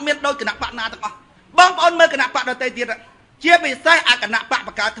អត់មានដោយគណៈបកណាទាំងអស់បងប្អូនមើលគណៈបកដទៃទៀតជាពិសេសអគណៈបកប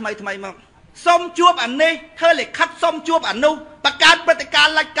កើតថ្មីមកសុំជួបអានេះធ្វើលិខិតសុំជួបអានោះបកកើតព្រឹត្តិការ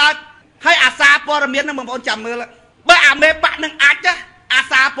ណ៍លិចកើតហើយអាសាព័ត៌មានហ្នឹងបងប្អូនចាំមើលបើអាមេបកនឹងអាចអា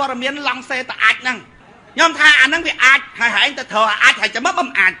សាព័ត៌មានឡង់សេតអាចហ្នឹងខ្ញុំថាអាហ្នឹងវាអាចហើយហែងទៅធ្វើអាចហើយចាំមើលមិន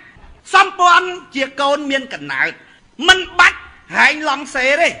អាចសម្ព័ន្ធជាកូនមានកណើតមិនបាច់ហែងឡង់សេ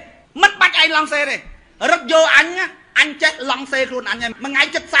ទេមិនបាច់ឯងឡង់សេទេរត់យកអញចេះឡង់សេខ្លួនអញមួយថ្ងៃ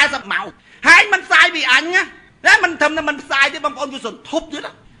ចិត្ត40ម៉ោងហើយមិនផ្សាយពីអញណាតែមិនធំតែមិនផ្សាយទេបងប្អូនវាសន្ធប់ទៀត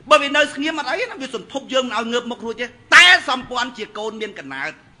បើវានៅស្ងៀមអត់អីណាវាសន្ធប់យើងមិនឲ្យងើបមុខរួចទេតែសម្ព័ន្ធជាកូនមានកណើ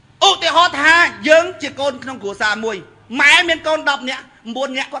តឧទាហរណ៍ថាយើងជាកូនក្នុងគ្រួសារមួយម៉ែមានកូន10នាក់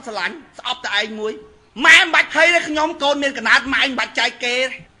9នាក់គាត់ស្រឡាញ់ស្អប់តែឯងមួយម៉ែមិនបាច់ភ័យទេខ្ញុំកូនមានកណើតម៉ែមិនបាច់ចែកគេ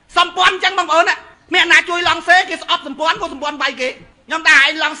សម្ព័ន្ធអញ្ចឹងបងប្អូនមានណាជួយឡង់សេគេស្អប់សម្ព័ន្ធក៏សម្ព័ន្ធវាយគេខ្ញុំតែឯ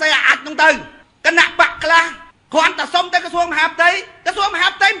ងឡង់សេអាចហ្នឹងទៅគណៈបកខ្លះគ្រាន់តែសុំទៅក្រសួងមហាផ្ទៃមិ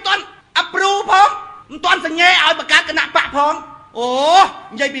នទាន់អាប់រូផងមិនទាន់សញ្ញេឲ្យបង្កើតគណៈបកផងអូ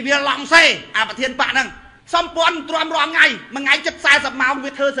និយាយពីវាឡង់សេអាប្រធានបកហ្នឹងសម្ព័ន្ធទ្រាំរងថ្ងៃមួយថ្ងៃចិត្ត40ម៉ោង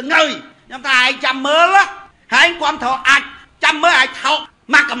វាធ្វើសង្ើយខ្ញុំថាឯងចាំមើលហើយគាត់ត្រូវអាចចាំមើលឲ្យថោក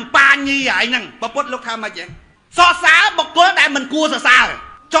មកកំប៉ាញីឯងហ្នឹងប្រពុតលោកថាម៉េចទេសរសើរបុគ្គលដែលមិនគួរសរសើរ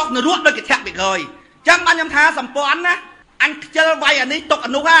ចុកនរោះដូចគេធាក់ពីក្រោយចឹងបានខ្ញុំថាសម្ព័ន្ធណាអញខ្ជិលវាយអានេះទុក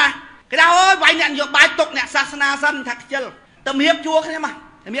អានោះហ่าគេថាអូយវាយអ្នកនយោបាយទុកអ្នកសាសនាសិនថាខ្ជិលតម្រៀបជួគ្នាមក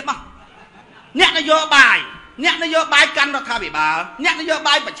តម្រៀបមកអ្នកនយោបាយកាន់រដ្ឋាភិបាលអ្នកនយោ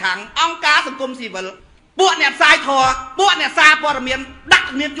បាយប្រឆាំងអង្គការសង្គមស៊ីវិលពួកអ្នកផ្សាយធរពួកអ្នកសារព័ត៌មានដាក់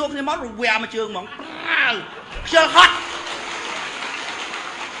គ្នាជួបគ្នាមករវាមួយជើងហ្មងខ្ជិលហត់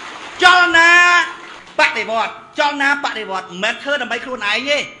ចលនាបដិវត្តមិនមែនធ្វើដើម្បីខ្លួនឯង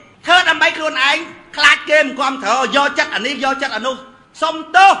ទេធ្វើដើម្បីខ្លួនឯងខ្លាចគេមិនគ្រប់ត្រូវយកចិត្តអានេះយកចិត្តអានោះសុំ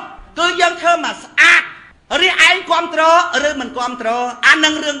ទោសគឺយើងធ្វើមកស្អាតរាឯងគ្រប់ត្រូវឬមិនគ្រប់ត្រូវអានឹ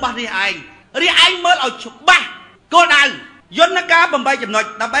ងរឿងរបស់នេះឯងរាឯងមើលឲ្យច្បាស់គោលដៅយន្តការ8ចំណុច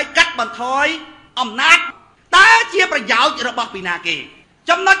ដើម្បីកាត់បន្ថយអំណាចតើជាប្រយោជន៍របស់ពីណាគេ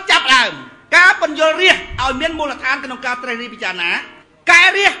ចំណុចចាប់ដើមការបញ្យល់រាជឲ្យមានមូលដ្ឋានក្នុងការត្រិះរិះពិចារណាកែ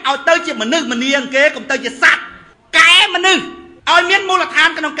រាជឲ្យទៅជាមនុស្សម្នាងគេកុំទៅជាសត្វកែមនុស្សឲ្យមានមូលដ្ឋាន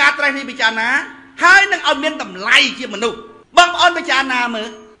ក្នុងការត្រិះរិះពិចារណាហើយនឹងឲ្យមានតម្លៃជាមនុស្សបងប្អូនពិចារណាមើល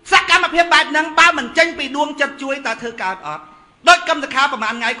សកម្មភាពបែបហ្នឹងបើមិនចេញពីដួងចិត្តជួយតើធ្វើកើតអត់ដូចកម្មសខាប្រហែ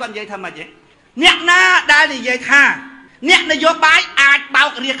លថ្ងៃគាត់និយាយថាម៉េចទេអ្នកណាដែលនិយាយថាអ្នកនយោបាយអាចបោក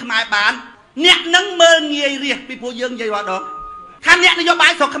រាជខ្មែរបានអ្នកនឹងមើលងាយរាជពីព្រោះយើងនិយាយរាល់ដងថាអ្នកនយោបា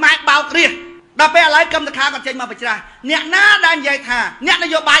យស្រុកខ្មែរបោករាជដល់ពេលឥឡូវកម្មសខាគាត់ចេញមកបញ្ច្រាស់អ្នកណាដែលនិយាយថាអ្នកន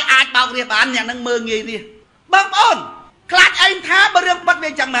យោបាយអាចបោករាជបានអ្នកនឹងមើលងាយរាជបងប្អូនខ្លាចអីថាបើរឿងពិតវា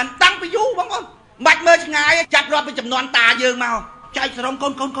ចឹងមែនតាំងពីយូរបងប្អូនមិនបាច់មើលឆ្ងាយចាប់រាប់ពីចំនួនតាយើងមកចែកស្រងកូ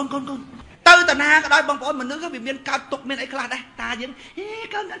នទៅតាណាក៏ដោយបងប្អូនមនុស្សវាមានកើតទុកមានអីខ្លះដែរតាយើង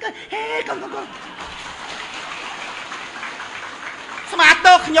កូនស្មាត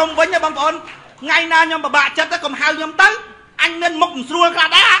ទៅខ្ញុំវិញណាបងប្អូនថ្ងៃណាខ្ញុំពិបាកចិត្តទៅកុំហៅខ្ញុំទៅអញមានមុខមិនស្រួលខ្លះ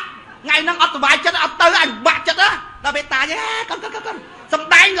ដែរថ្ងៃហ្នឹងអត់សុបាយចិត្តអត់ទៅអញបាក់ចិត្តណាដល់ពេលតាយើងកូនសំ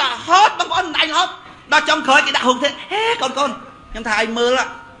ដែងរហូតបងប្អូនសំដែងរហូតដល់ចុងក្រោយគេដាក់ហូបទេកូនខ្ញុំថាអញមើល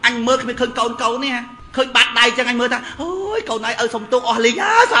គ្មានឃើញកូននេះឃើញបាត់ដៃចឹងអញមើលថាអូយកូនឯងឲ្យសុំទោសអស់លីង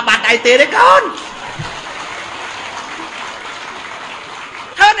ហើយស្អាបាត់ដៃទេកូន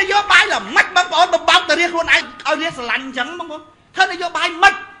ធ្វើនយោបាយល្មិចបងប្អូនបបោកទៅរៀនខ្លួនឯងឲ្យរៀនស្រឡាញ់អញ្ចឹងបងប្អូនធ្វើនយោបាយមិ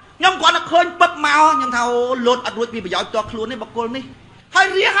នខ្ញុំគាត់តែឃើញពឹបមកខ្ញុំថាអូលូតអត់រួចពីប្រយោជន៍ផ្ទាល់ខ្លួននេះបកគលនេះហើយ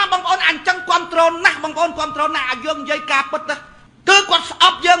រៀនហ่าបងប្អូនអញ្ចឹងគ្រប់ត្រូលណាស់បងប្អូនគ្រប់ត្រូលណាស់ឲ្យយើងនិយាយការពិតទៅគឺគាត់ស្អ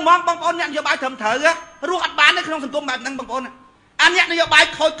ប់យើងហ្មងបងប្អូនអ្នកនយោបាយត្រឹមត្រូវរស់អត់បាននៅក្នុងសង្គមបែបហ្នឹងបងប្អូនអាអ្នកនយោបាយ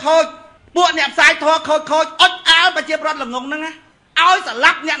ខូចពួកអ្នកផ្សាយធរខូចអុចអាលប្រជាប្រដ្ឋល្ងងហ្នឹងឲ្យស្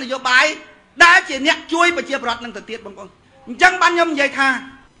លាប់អ្នកនយោបាយដែលជាអ្នកជួយប្រជាប្រដ្ឋហ្នឹងទៅទៀតបងប្អូនអញ្ចឹងបានខ្ញុំនិយាយថា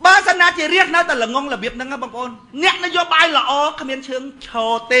បើសិនណាជារៀបនៅតែល្ងងរបៀបហ្នឹងបងប្អូនអ្នកនយោបាយល្អគ្មានឈើងឈ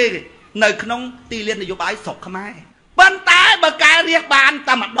រទេនៅក្នុងទីលាននយោបាយស្រុកខ្មែរប៉ុន្តែបើកែរៀបបាន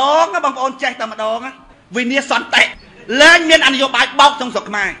តែម្ដងបងប្អូនចេះតែម្ដងវិនិច្ឆ័យសន្តិលែងមានអនយោបាយបោកក្នុងស្រុក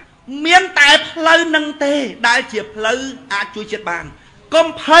ខ្មែរមានតែផ្លូវនឹងទេដែលជាផ្លូវអាចជួយជាតិបានកុំ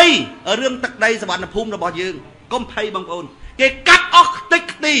ភ័យរឿងទឹកដីសវណ្ណភូមិរបស់យើងកុំភ័យបងប្អូនគេកាត់អស់ខ្ទេច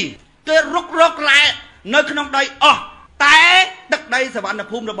ខ្ទីគេរុករកឡែនៅក្នុងដីអស់តែទឹកដីសវណ្ណ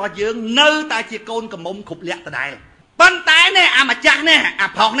ភូមិរបស់យើងនៅតែជាកូនកំមុំគ្រប់លក្ខដដែលប៉ុន្តែនេះអាម្ចាស់នេះអា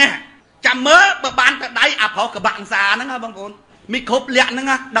ប្រុសនេះចាំមើលបើបានទៅដៃអាប្រុសកបាក់អង្សាហ្នឹងបងប្អូនមានគ្រប់លក្ខហ្នឹង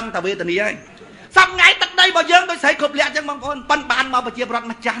ដឹងតែវេទនាហើយសប្ងៃទឹកដីរបស់យើងដូចស្រីគ្រប់លក្ខអញ្ចឹងបងប្អូនប៉ុនបានមកប្រជាប្រដ្ឋ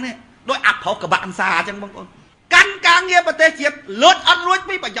ម្ចាស់នេះដោយអាប្រុសកបាក់អង្សាអញ្ចឹងបងប្អូនក កាន់ការងារប្រទេសជាតិលុតអត់រួច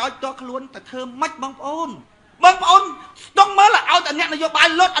ពីប្រយោជន៍តខ្លួនតែធ្វើម៉េចបងប្អូនស្ទង់មើលឲ្យតែអ្នកនយោបាយ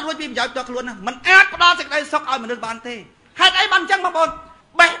លុតអត់រួចពីប្រយោជន៍តខ្លួនណាมันអាចផ្ដល់សេចក្តីសុខឲ្យមនុស្សបានទេហេតុអីបានអញ្ចឹងបងប្អូន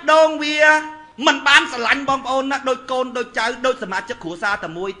បេះដូងវាมันបានស្រឡាញ់បងប្អូនណាដូចកូនដូចចៅដូចសមាជិកគ្រួសារតែ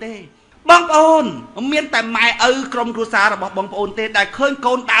មួយទេបងប្អូនមានតែម៉ែឪក្រុមគ្រួសាររបស់បងប្អូនទេដែលឃើញ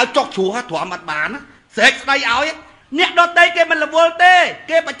កូនដើរចុកជ្រោះទ្រាំអត់បានស្រែកស្ដីឲ្យអ្នកដទៃគេមិនរវល់ទេ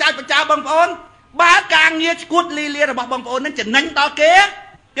គេបច្ចាបងប្អូនបើការងារឈួតលីលារបស់បងប្អូននឹងចំណេញដល់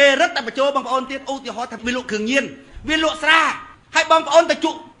គេរឹតតែបញ្ចូលបងប្អូនទៀតឧទាហរណ៍ថាវាលក់គ្រឿងញៀនវាលក់ស្រាហើយបងប្អូនទៅជ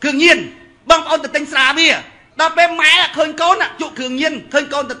ក់គ្រឿងញៀនបងប្អូនទៅទិញស្រាវាដល់ពេលម៉ែឃើញកូនជក់គ្រឿងញៀនឃើញ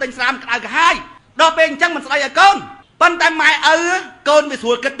កូនទៅទិញស្រាក្តៅក្រហាយដល់ពេលអញ្ចឹងមិនស្ដីឲ្យកូនប៉ុន្តែម៉ែឪកូនវាស្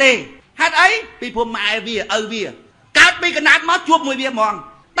រួលគិតទេហេតុអីពីព្រោះម៉ែវាឪវាកើតពីកណាត់មកជួបមួយវាហ្មង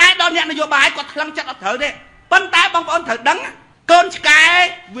តែដល់អ្នកនយោបាយគាត់ថ្លឹងចិត្តអត់ត្រូវទេប៉ុន្តែបងប្អូនត្រូវដឹងកូនឆ្កែ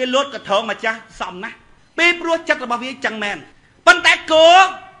វាលូតកថងម្ចាស់សមណាស់ពីព្រោះចិត្តរបស់វាចឹងមែនប៉ុន្តែគោ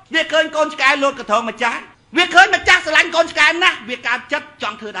វាឃើញកូនឆ្កែលូតកថងម្ចាស់វាឃើញម្ចាស់ស្រឡាញ់កូនឆ្កែណាស់វាកើតចិត្តច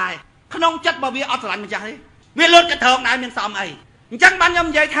ង់ធ្វើដែរក្នុងចិត្តរបស់វាអត់ស្រឡាញ់ម្ចាស់ទេវាលូតកថងដែរមានសមអីអញ្ចឹងបានខ្ញុំ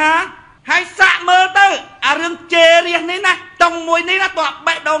និយាយថាហើយសាក់មើលទៅអារឿងជេររាសនេះណាតង់មួយនេះណាតោះ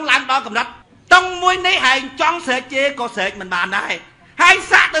បេះដូងឡើងដល់កម្រិតតង់មួយនេះហែងចង់ស្រែកជេរក៏ស្រែកមិនបានដែរហើយ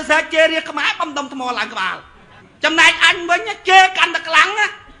សាក់ទៅស្រែកជេររាសខ្មែរបំដុំថ្មឡើងក្បាលចំណែកអញវិញជេរកាន់តែខ្លាំងណា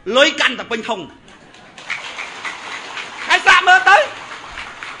លុយកាន់តែពេញធុងហើយសាក់មើលទៅ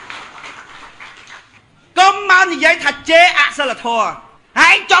កុំមកនិយាយថាជេរអសិលធម៌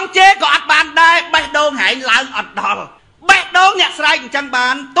ហើយចង់ជេរក៏អត់បានដែរបេះដូងហែងឡើងអត់ដល់បេះដូងអ្នកស្រែកអញ្ចឹងបា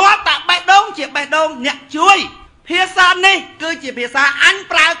នតើតាបេះដូងជាបេះដូងអ្នកជួយភាសានេះគឺជាភាសាអញ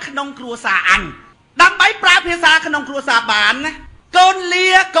ប្រើក្នុងគ្រួសារអញដើម្បីប្រើភាសាក្នុងគ្រួសារបានណាកូនលា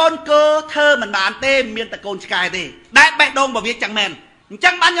កូនគោធ្វើមិនបានទេមានតែកូនឆ្កែទេដែលបេះដូងរបស់វាចឹងមែនអញ្ចឹ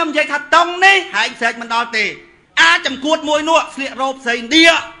ងបានខ្ញុំនិយាយថាតង់នេះហែងស្រែកមិនដល់ទេអាចចំគួតមួយនោះស្លៀករ៉ូបស្រីឥណ្ឌា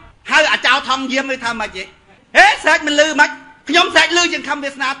ហើយអាចោថងយាមវាថាម៉េចហេស្រែកមិនលឺម៉េចខ្ញុំស្រែកលឺជាងខំវា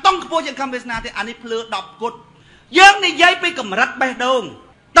សនាតង់ខ្ពស់ជាងខំវាសនាទេអានេះភ្លឺ10គត់យើងនិយាយពីកម្រិតបេះដូង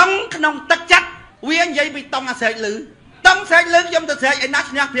តង់ក្នុងទឹកចិត្តវានិយាយពីតង់អាស្រែកលឺតង់ស្រែកលឺខ្ញុំទៅស្រែកឯណា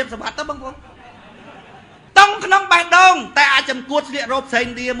ឈ្នះព្រៀបសម្បត្តិទៅបងប្អូនតង់ក្នុងបេះដូងតែអាចចំគួតស្លៀករ៉ូបស្រីឥ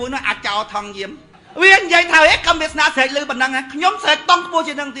ណ្ឌាមួយនោះអាចោថងយាមវានិយាយថាហេខំវាសនាស្រែកលឺប៉ុណ្ណឹងខ្ញុំស្រែកតង់ខ្ពស់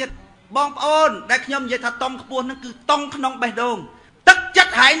ជាងនឹងទៀតបងប្អូនដែលខ្ញុំនិយាយថាតង់ខ្ពស់ហ្នឹងគឺតង់ក្នុងបេះដូងទឹកចិត្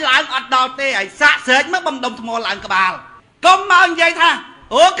តហែងឡើងអត់ដល់ទេហើយសាក់ស្រែកមកបំដុំថ្មឡើងក្បាលកុំមកនិយាយថា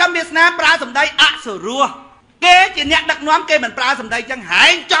អូខំវាសនាប្រើសម្ដីអសុរោះគេជាអ្នកដឹកនាំគេមិនប្រើសម្ដីចឹងហែ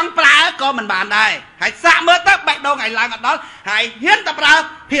ងចង់ប្រើក៏មិនបានដែរហើយសាក់មើលទៅបេះដូងឯងឡើងអត់ដល់ហើយហ៊ានតែប្រើ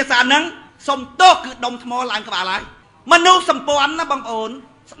ភាសាហ្នឹងសុំទោសគឺដុំថ្មឡើងក្បាលហើយមនុស្សសម្ព័ន្ធណាបងប្អូន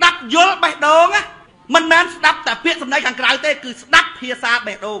ស្ដាប់យល់បេះដូងណាមិនមែនស្ដាប់តែពាក្យសម្ដីខាងក្រៅទេគឺស្ដាប់ភាសា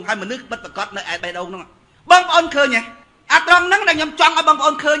បេះដូងហើយមនុស្សពិតប្រាកដនៅឯបេះដូងហ្នឹងបងប្អូនឃើញទេអាត្រង់ហ្នឹងដែលខ្ញុំចង់ឲ្យបងប្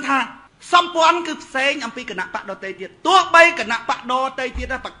អូនឃើញថាសម្ព័ន្ធគឺផ្សេងអំពីគណៈបកដទៃទៀតទោះបីគណៈបកដទៃទៀត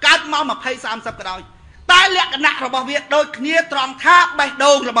បង្កើតមក20 30ក៏ដោយតែលក្ខណៈរបស់វាដូចគ្នាត្រង់ថាបេះ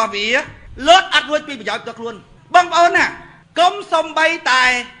ដូងរបស់វាលូតអត់រួចពីប្រយោជន៍ផ្ទាល់ខ្លួនបងប្អូនណាកុំសំបីតែ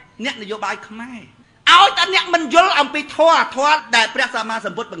អ្នកនយោបាយខ្មែរឲ្យតែអ្នកមិនយល់អំពីធម៌ដែលព្រះសម្មាស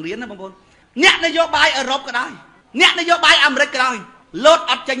ម្ពុទ្ធបង្រៀនណាបងប្អូនអ្នកនយោបាយអឺរ៉ុបក៏ដោយអ្នកនយោបាយអាមេរិកក៏ដោយលូត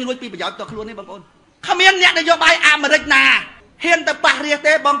អត់ចេញរួចពីប្រយោជន៍ផ្ទាល់ខ្លួនទេបងប្អូនគ្មានអ្នកនយោបាយអាមេរិកណាហ៊ានទៅប៉ះរាស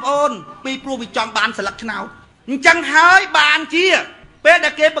ទេបងប្អូនពីព្រោះវាចង់បានស្លឹកឆ្នោតអញ្ចឹងហើយបានជាពេលដែ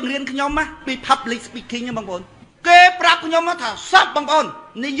លគេបង្រៀនខ្ញុំពី public speaking បងប្អូនគេប្រាប់ខ្ញុំថាសពបងប្អូន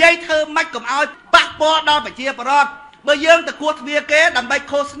និយាយធ្វើម៉េចកុំឲ្យប៉ះពាល់ដល់ប្រជាពលរដ្ឋបើយើងទៅគោះទ្វារគេដើម្បី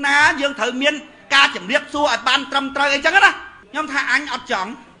ឃោសនាយើងត្រូវមានការជំរាបសួរឲ្យបានត្រឹមត្រូវអីចឹងណាខ្ញុំថាអញអត់ចង់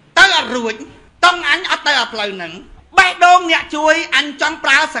ទៅអត់រួចតង់អញអត់ទៅឲ្យផ្លូវហ្នឹងបេះដូងអ្នកជួយអញចង់ប្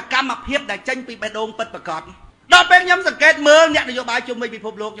រើសកម្មភាពដែលចេញពីបេះដូងពិតប្រាកដដល់ពេលខ្ញុំសង្កេតមើលអ្នកនយោបាយជុំវិញពិភ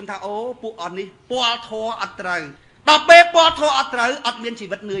ពលោកខ្ញុំថាអូពួកអត់នេះពលធម៌អត់ត្រូវដល់ពេលពលធម៌អត់ត្រូវអត់មានជី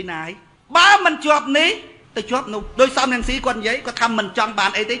វិតនឿយណាយបើមិនជាប់នេះទៅជាប់នោះដោយសំរងស៊ីគាត់និយាយគាត់ថាមិនចង់បា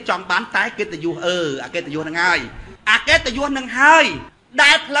នអីទេចង់បានតែកិត្តិយសអាកិត្តិយសហ្នឹងហើយអាកិត្តិយសហ្នឹងហើយ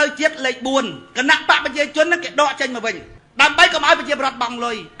ដែលផ្លូវជាតិលេខ4គណៈបកប្រជាជនហ្នឹងគេដកចេញមកវិញដើម្បីកុំឲ្យប្រជាពលរដ្ឋបង់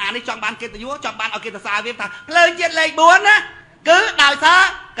លុយអានេះចង់បានកិត្តិយសចង់បានឲ្យគេសរសើរវាថាផ្លូវជាតិលេខ4ណាគឺដោយសារ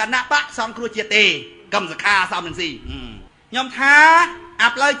គណៈបកសង្គ្រោះជាតិទេកម្មសខាសំរងស៊ីខ្ញុំថាអា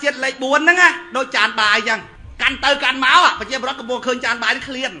ផ្លូវជាតិលេខ4ហ្នឹងណាដូចចានបាយអញ្ចឹងកាន់ទៅកាន់មកប្រជាពលរដ្ឋកំពុងឃើញចានបាយនេះ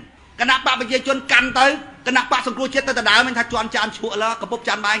ឃ្លានគណៈបកប្រជាជនកាន់ទៅគណៈបកសង្គ្រោះជាតិទៅដដើមមិនថាជន់ចានឈក់ឡើកំពុង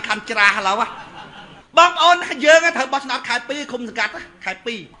ចានបាយខាន់ច្រាស់ឥឡូវបងប្អូនយើងត្រូវបោះឆ្នោតខែ2ឃុំសង្កាត់ខែ2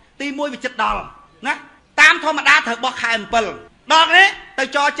ទី1វាចិត្តដល់ណាតាមធម្មតាត្រូវបោះខែ7ដល់នេះទៅ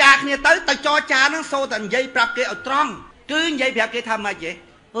ចរចាគ្នាទៅចរចាហ្នឹងសូតែនិយាយប្រាប់គេឲ្យត្រង់គឺនិយាយប្រាប់គេថាម៉េចទេ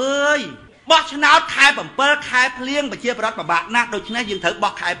អើយ បោះឆ្នោតខែ7ខែភ្លៀងប្រជាប្រដ្ឋពិបាកណាស់ដូច្នេះយើងត្រូវ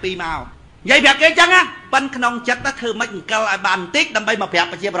បោះខែ2មកនិយាយប្រាប់គេអញ្ចឹងណាប៉ិនក្នុងចិត្តធ្វើមិនអង្គិលឲ្យបានបន្តិចដើម្បីមកប្រាប់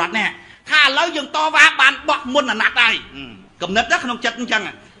ប្រជាប្រដ្ឋនេះថាឥឡូវយើងតវ៉ាបានបោះមុនអាណត្តិហើយកំណត់ណាក្នុងចិត្តអញ្ចឹង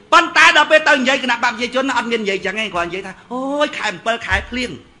ប៉ុន្តែដល់ពេលទៅនិយាយគណៈបព្វជិជនអត់មាននិយាយអញ្ចឹងទេគ្រាន់និយាយថាអូយខែ7ខែភ្លៀ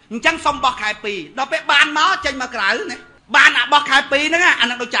ងអញ្ចឹងសុំបោះខែ2ដល់ពេលបានមកចេញមកក្រៅណាបានអាបោះខែ2ហ្នឹងអា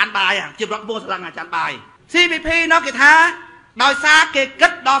នឹងដូចចានបាយជាប្រដ្ឋពងស្រឡាំងអាចានបាយ CVP នោះគេថាដោយសារគេគិ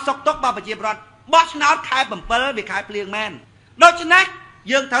តដល់សុខទុក្ខរបស់ប្រជាប្រដ្ឋបោះឆ្នោតខែ7វាខែភ្លៀងមែនដូច្នេះ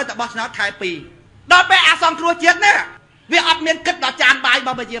យើងត្រូវតែបោះឆ្នោតខែ2ដល់ពេលអាសង្គ្រោះជាតិនេះវាអត់មានគិតដល់ចានបាយរប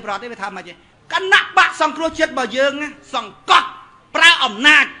ស់ប្រជាប្រដ្ឋទេវាថាម៉េចទេគណៈបកសង្គ្រោះជាតិរបស់យើងសង្កត់ប្រើអំ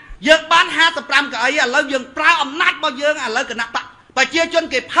ណាចយើងបាន55កៅអីឥឡូវយើងប្រើអំណាចរបស់យើងឥឡូវគណៈបកប្រជាជន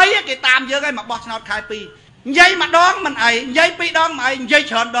គេភ័យគេតាមយើងឲ្យមកបោះឆ្នោតខែ2និយាយម្ដងមិនអីនិយាយ2ដងមិនអីនិយាយ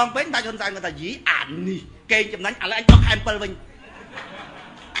ច្រើនដងពេកតែហ៊ុនសែនគាត់ថាយីអានេះគេចំណេញឥឡូវអញបោះខែ7វិញ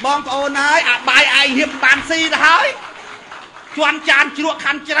បងប្អូនហើយអាបាយឯងហៀបបានស៊ីទៅហើយជន់ចានជ្រក់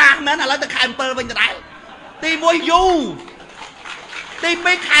ខាន់ច្រាស់មែនឥឡូវទៅខែ7វិញដដែលទី1យូទី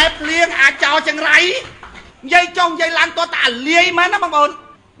2ខែភ្លៀងអាចចោលចង្រៃនិយាយចុងនិយាយឡើងតោះតែលាយមែនណាបងប្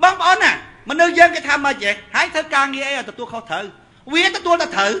អូនណាមនុស្សយើងគេថាមកចេះហើយធ្វើការងារអីឲ្យទទួលខុសត្រូវវាទទួលតែ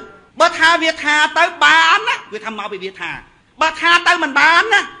ត្រូវបើថាវាថាទៅបានណាវាថាមកពីវាថាបើថាទៅមិនបាន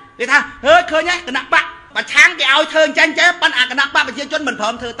ណាវាថាហើយឃើញទេគណៈបកប្រឆាំងគេឲ្យធ្វើអញ្ចឹងចេះប៉ុន្តែគណៈបកប្រជាជនមិនព្រ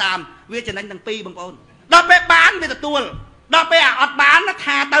មធ្វើតាមវាចំណេញទាំងពីរបងប្អូនដល់ពេលបានវាទទួលដល់ពេលអត់បាន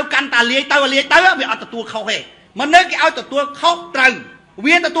ថាទៅកាន់តាលាយទៅវាអត់ទទួលខុសទេមនុស្សគេឲ្យទទួលខុសត្រូវ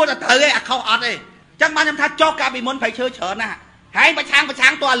វាទទួលតែត្រូវឯងអាខុសអត់ទេចឹងបានខ្ញុំថាចុះកាលពីមុនប្រៃឈើច្រើនណាស់ហែងប្រឆាំ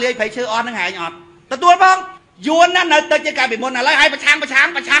ងតលាយប្រៃឈើអត់ហ្នឹងហែងអត់ទទួលបងយួនណានៅទឹកជាកាលពីមុនឥឡូវហែងប្រឆាំង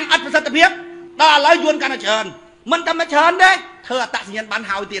អត់ប្រសិទ្ធភាពដល់ឥឡូវយួនកាន់តែច្រើនមិនតែមិនច្រើនទេធ្វើអត្តសញ្ញាណប័ណ្ណ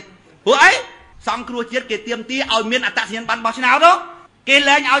ហើយទៀតព្រោះអីសង្គ្រោះជាតិគេទៀមទាឲ្យមានអត្តសញ្ញាណប័ណ្ណបោះឆ្នោតទៅគេ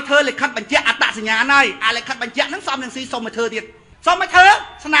លែងឲ្យធ្វើលិខិតបញ្ជាក់អត្តសញ្ញាណហើយអាលិខិតបញ្ជាក់ហ្នឹងសមនឹងស៊ីសុំមកធ្វើទៀតសុំមកធ្វើ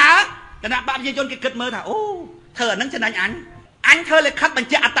ស្នើគណៈបព្វជិជនគេគិតមើលថាអូធ្វើអាហ្នឹងចំណេញអញធ្វើលិខិតបញ្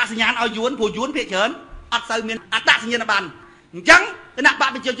ជាក់អត្តសញ្ញាណឲ្យយួនព្រោះយួនភាគច្រើនអត់សូវមានអត្តសញ្ញាណប័ណ្ណអញ្ចឹងគណៈប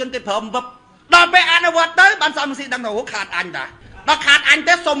ព្វជិជនគេព្រមវឹបដល់ពេលអនុវត្តទៅបានសមនឹងស៊ីដឹងថាអូខាតអញតាដល់ខាតអញ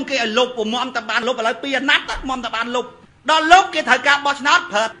ទៅសុំគេឲ្យលុបពុំមតែបានលុបឥឡូវ2អាណត្តិមុំតែបានលុបដល់លុបគេត្រូវការបោះឆ្នោត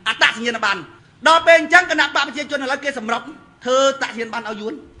ប្រើអត្តសញ្ញាណប័ណ្ណដល់ពេលអញ្ចឹងគណៈបព្វជិជនឥឡូវគេសម្រុកធ្វើអត្តសញ្ញាណប័ណ្ណឲ្យយួ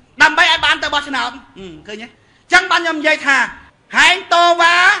នដើម្បីឲ្យបានទៅបោះឆ្នោតឃើញទេអញ្ចឹងបានខ្ញុំនិយាយថាហែងត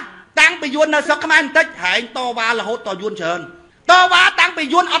វ៉ាតាំងពីយួននៅស្រុកខ្មែរបន្តិចហែងតវ៉ារហូតតយួនច្រើនតវ៉ាតាំងពី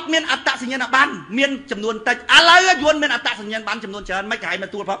យួនអត់មានអត្តសញ្ញាណប័ណ្ណមានចំនួនតិចឥឡូវយួនមានអត្តសញ្ញាណប័ណ្ណចំនួនច្រើនមិនហែងមក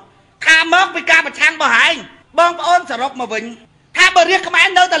ទួលផងខាមកពីការប្រឆាំងរបស់ហែងបងប្អូនសរុបមកវិញថាបើរាជខ្មែរ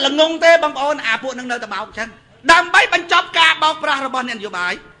នៅតែល្ងងទេបងប្អូនអាពួកនឹងនៅតែបោកអញ្ចឹងដើម្បីបញ្ចប់ការបោកប្រាស់របស់អ្នកនយោបា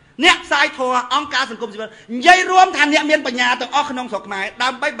យអ្នកផ្សាយធម៌អង្គការសង្គមស៊ីវិលនិយាយរួមថាអ្នកមានបញ្ញាទាំងអស់ក្នុងស្រុកខ្មែរដើ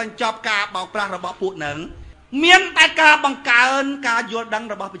ម្បីបញ្ចប់ការបោកប្រាស់របស់ពួកនឹងមានតែការបង្កើនការយល់ដឹង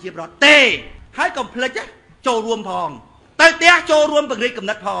របស់ប្រជាពលរដ្ឋទេហើយកុំភ្លេចចូលរួមផងទៅផ្ទះចូលរួមពង្រីកគំ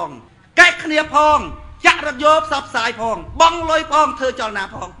និតផងកែកគ្នាផងចាក់រថយន្តផ្សព្វផ្សាយផងបងលុយផងធ្វើចលនា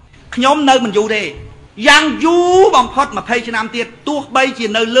ផងខ្ញុំនៅមិនយូរទេយ៉ាងយូរបំផុត20ឆ្នាំទៀតទោះបីជា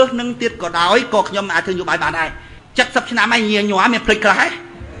នៅលើសនឹងទៀតក៏ដោយក៏ខ្ញុំអាចធ្វើនយោបាយបានដែរ70ឆ្នាំហើយញញ័រមានភ្លេចខ្លះហ៎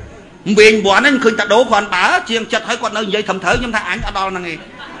វិញបួនហ្នឹងឃើញតាដូគ្រាន់បើជាងចិត្តហើយគាត់នៅនិយាយត្រឹមត្រូវខ្ញុំថាអញអត់ដល់ហ្នឹងឯង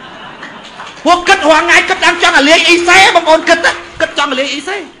ពួកគិតរងថ្ងៃគិតដល់ចង់អាលាយអ៊ីសេបងប្អូនគិតចង់អាលាយអ៊ី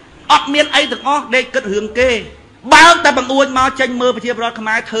សេអត់មានអីទាំងអស់ដេកគិតរឿងគេបើកតែបង្អួចមកចេញមើលប្រជាពលរដ្ឋខ្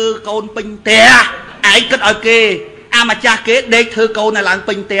មែរធ្វើកូនពេញផ្ទះឯងគិតឲ្យគេអាម្ចាស់គេដេកធ្វើកូនឲ្យឡើង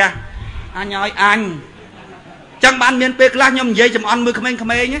ពេញផ្ទះអញឲ្យអញចឹងបានមានពេលខ្លះខ្ញុំនិយាយចំអន់មើលក្មេងៗ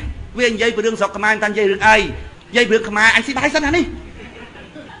វានិយាយពីរឿងស្រុកខ្មែរតែនិយាយរឿងអីនិយាយពីរឿងខ្មែរអញស៊ីបាយសិនណានេះ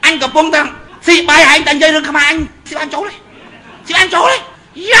អញកំពុងតែស៊ីបាយហែងតែនិយាយរឿងខ្មែរអញស៊ីបាយចូលទេ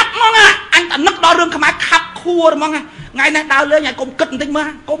យ៉ាប់ហ្មងអញតែនឹកដល់រឿងខ្មែរខាប់ខួរហ្មងថ្ងៃនេះដើរលេងឲ្យកុំគិតបន្តិចមើល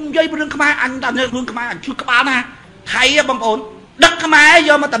កុំនិយាយពីរឿងខ្មែរអញតែនៅរឿងខ្មែរអញឈឺក្បាលណាថៃបងប្អូនដឹកខ្មែរ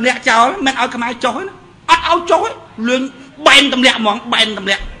យកមកតម្លាក់ចោលមិនឲ្យខ្មែរចុះទេអត់ឲ្យចុះទេលឿនបែនតម្លាក់ហ្មងបែនតម្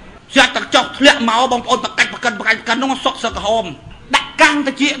លាក់ស្រាប់តែចុះធ្លាក់មកបងប្អូនប្រកាច់នោះសុកសឹកក្រហមដាក់កាំង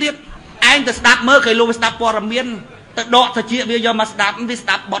តិចទៀតឯងទៅស្ដាប់មើលគេលោកស្ដាប់ព័ត៌មានទៅដកតិចវាយកមកស្ដាប់វាស្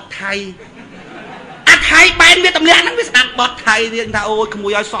ដាប់បទថៃអាថៃបែនវាតម្លាក់ហ្នឹងវាស្ដាប់បទថៃទៀតថាអូយក្មួ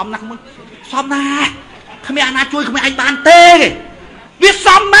យឲ្យសមណាស់មួយសមណាស់គ្មានអាណាជួយគ្មានឯងបានទេវាស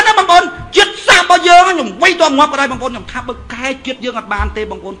មមែនណាបងប្អូនចិត្តសាសរបស់យើងខ្ញុំវៃតងាប់ក៏ដោយបងប្អូនខ្ញុំថាបើកែចិត្តយើងអត់បានទេ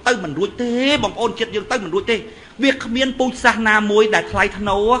បងប្អូនទៅមិនរួចទេបងប្អូនចិត្តយើងទៅមិនរួចទេវាគ្មានពូជសាសនាមួយដែលថ្លៃថ្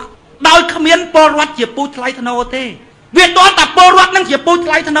នូរដោយគ្មានពលរដ្ឋជាពូជថ្លៃថ្នូរទេវាតតែពលរដ្ឋនឹងជាពូជ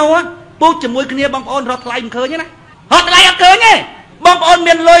ថ្លៃថ្នូរពូជជាមួយគ្នាបងប្អូនរត់ថ្លៃមិនឃើញទេណារត់ថ្លៃអត់ឃើញទេបងប្អូន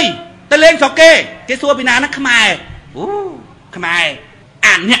មានលុយទៅលេងស្រុកគេសួរពីណាណាខ្មែរអូខ្មែរ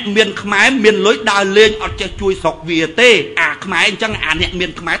អ្នកមានខ្មែរមានលុយដើរលេងអត់ចេះជួយស្រុកវាទេខ្មែរអញ្ចឹងអ្នកមា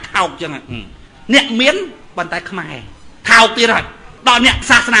នខ្មែរថោកអញ្ចឹងអ្នកមានប៉ុន្តែខ្មែរថោកទៀតហើយដល់អ្នក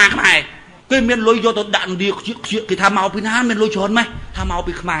សាសនាខ្មែរគេមានលុយយកទៅដាក់ឥណ្ឌាខ្ជិះគេថាមកពីណាមានលុយច្រើនម៉េះថាមក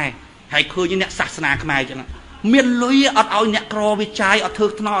ពីខ្មែរហើយឃើញអ្នកសាសនាខ្មែរអញ្ចឹងមានលុយអត់ឲ្យអ្នកក្រវាចាយអត់ធ្វើ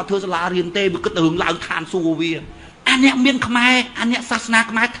ថ្នល់អត់ធ្វើសាលារៀនទេវាគិតរឿងឡើងឋានសួគ៌វាអ្នកមានខ្មែរអ្នកសាសនា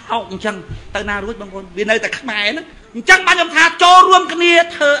ខ្មែរថោកអញ្ចឹងទៅណារួចបងប្អូនវានៅតែខ្មែរហ្នឹងអញ្ចឹងបានខ្ញុំថាចូលរួមគ្នា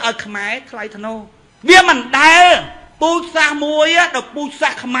ធ្វើឲ្យខ្មែរថ្លៃថ្នូរវាមិនដែលពូជសាសមួយដល់ពូជសា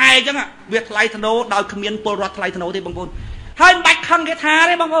សខ្មែរអញ្ចឹងវាថ្លៃថ្នូរដោយគ្មានពលរដ្ឋថ្លៃថ្នូរទេបងប្អូនហើយមិនបាច់ខឹងគេថា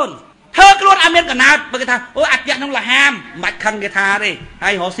ទេបងប្អូនធ្វើខ្លួនឲ្យមានកណើតបើគេថាអូអាផ្ទះក្នុងលហាមមិនបាច់ខឹងគេថាទេហើ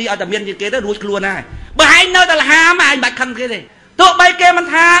យរស់ស៊ីឲ្យតែមានជាគេទៅរួចខ្លួនហើយបើឯងនៅតែលហាមឯងមិនបាច់ខឹងគេទេទោះបីគេមិន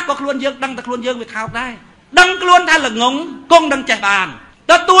ថាក៏ខ្លួនយើងដឹងតែខ្លួនយើងវាថោកដែរដឹងខ្លួនថាល្ងងគង់ដឹងចេះបាន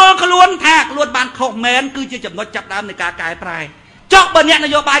ទទួលខ្លួនថាខ្លួនបានខុសមែនគឺជាចំណុចចាប់ដើមនៃការកែប្រែចុះបើអ្នកន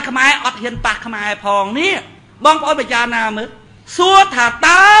យោបាយខ្មែរអត់ហ៊ានប៉ះខ្មែរផងនេះបងប្អូនពិចារណាមើលសួរថា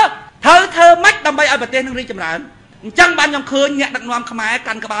តើត្រូវធ្វើម៉េចដើម្បីឲ្យប្រទេសនឹងរីកចម្រើនអញ្ចឹងបានខ្ញុំឃើញអ្នកដឹកនាំខ្មែរ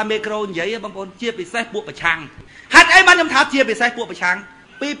កាន់ក្បាលមេក្រូនិយាយបងប្អូនជាពិសេសពួកប្រឆាំងហេតុអីបានខ្ញុំថាជាពិសេសពួកប្រឆាំង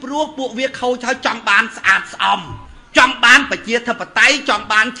ពីព្រោះពួកវាខូចហើយចង់បានស្អាតស្អំចង់បានប្រជាធិបតេយ្យចង់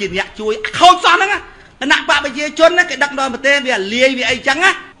បានជាអ្នកជួយខូចសោះហ្នឹងគណៈបកប្រជាជនគេដឹកនាំប្រទេសវាលាយវាអីចឹង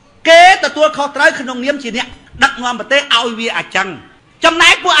គេទទួលខុសត្រូវក្នុងនាមជាអ្នកដឹកនាំប្រទេសឲ្យវាអញ្ចឹងចំណែ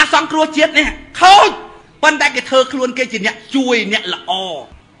កពួកអសង្គ្រោះជាតិនេះខូចប៉ុន្តែគេធ្វើខ្លួនគេជាអ្នកជួយអ្នកល្អ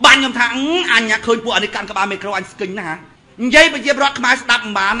បានខ្ញុំថាអញឃើញពួកអានេះកាន់ក្បាលមេក្រូអញស្គិញណានិយាយប្រជាប្រដ្ឋខ្មែរស្ដាប់មិ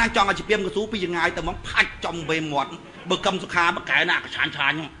នបានណាចង់ឲ្យជាពីមកស៊ូពីចងាយទៅមកផាច់ចំវេមាត់បើកឹមសុខាបកែណាកឆាន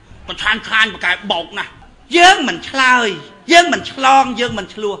បកែបោកណាយើងមិនឆ្លើយយើងមិនឆ្លងយើងមិន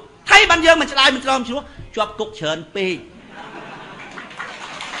ឆ្លោះថៃបានយើងមិនឆ្លើយមិនឆ្លងឆ្លោះជាប់គុកច្រើនពេក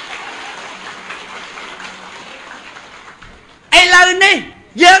ឥឡូវនេះ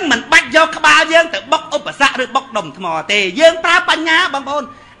យើងមិនបាច់យកក្បាលយើងទៅបុកឧបសគ្គឬបុកដុំថ្មទេយើងប្រើបញ្ញាបងប្អូន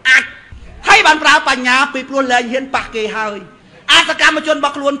អាចហើយបានប្រើបញ្ញាពីព្រោះលែងហ៊ានប៉ះគេហើយសកម្មជនរប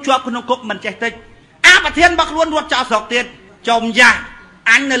ស់ខ្លួនជាប់ក្នុងគុកមិនចេះតិចប្រធានរបស់ខ្លួនរត់ចោលស្រុកទៀតចុំយ៉ា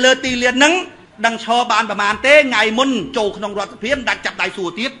អញនៅលើទីលានហ្នឹងដឹងឈរបានប្រមាណទេថ្ងៃមុនចូលក្នុងរដ្ឋសភាដាច់ចាប់ដៃសួរ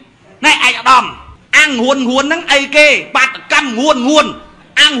ទៀតណែឯកឧត្តមអាងងួនហ្នឹងអីគេបាតកម្មងួន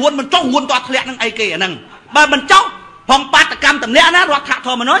អាងងួនមិនចុះងួនតធ្លាក់ហ្នឹងអីគេអាហ្នឹងបើមិនចុះផងបាតកម្មតម្លាក់ណារដ្ឋធ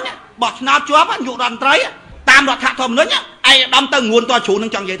ម្មនុញ្ញបោះឆ្នោតជាប់នាយករដ្ឋមន្ត្រីតាមរដ្ឋធម្មនុញ្ញឯកឧត្តមទៅងួនតជ្រូនឹ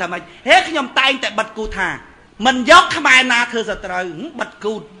ងចង់និយាយថាម៉េចហេខ្ញុំតែងតែបិទគូថាមិនយកខ្មែរណាធ្វើសត្រូវបិទ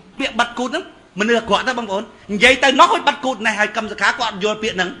គូពាក្យបិទគូហ្នឹងមនុស្សអាក្រក់ទៅបងប្អូននិយាយទៅនោះឲ្យបិទគូនេះឲ្យកម្មសខាគាត់យល់ពា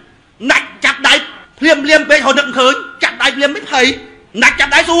ក្យហ្នឹងណាច់ចាប់ដៃភ្លាមពេកហៅនឹកឃើញចាប់ដៃភ្លាមមិនភ័យណាច់ចា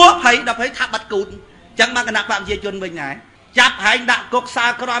ប់ដៃសួរភ័យដល់ភ័យថាបិទគូអញ្ចឹងមកគណៈបព្វជិជនវិញដែរចាប់ហែងដាក់គុកសា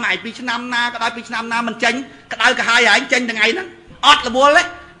លក្រមឯ2ឆ្នាំណាក៏ដោយ2ឆ្នាំណាមិនចេញក្តៅកាហាយហែងចេញថ្ងៃហ្នឹងអត់រវល់ទេ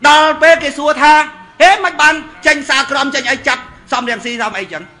ដល់ពេលគេសួរថាហេមិនបានចេញសាលក្រមចេញអីចាប់សំរៀងស៊ីសំអី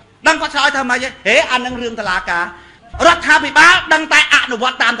ចឹងដឹងគាត់ឆ្លើយថាម៉េចហេអានឹងរឿងតុលាការរដ្ឋាភិបាលដឹងតែអនុវ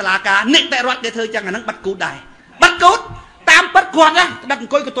ត្តតាមតុលាការនីតិរដ្ឋគេធ្វើចឹងអានឹងបាត់គូតដែរបាត់គូតតាមពិតគាត់ណាដឹកអ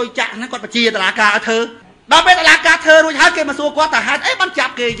ង្គុយកតុយចាក់ហ្នឹងគាត់បញ្ជាតុលាការឲ្យធ្វើដល់ពេលតុលាការធ្វើរួចហើយគេមកសួរគាត់ថាហេតុអីបានចា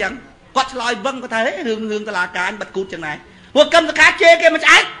ប់គេចឹងគាត់ឆ្លើយវឹងគាត់ថាហេរឿងតុលាការបាត់គូតចឹងដែរពួកកម្មសខាជេរគេមិនឆ្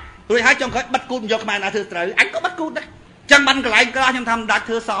អែតរួចហើយចុងក្រោយបាត់គូតយកខ្មែរណាធ្វើត្រូវអញក៏បាត់គូតដែរចឹងបានកន្លែងក្រោះខ្ញុំថាមិនដាច់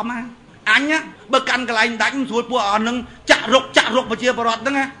ធ្វើសមណាអញបើកាន់កន្លែងដាច់មិនស្រួលពួកអស់នឹងចាក់រុកប្រជាពលរដ្ឋហ្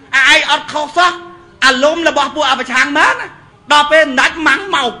នឹងអាយអត់ខុសសោះអាលុំរបស់ពួកអបឆាំងមែនដល់ពេលដាច់ម៉ាំង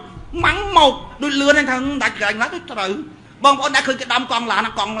មកដូចលឿនហ្នឹងថាដាច់កន្លែងណាដូចត្រូវបងប្អូនអ្នកឃើញគេដំកង់ឡាន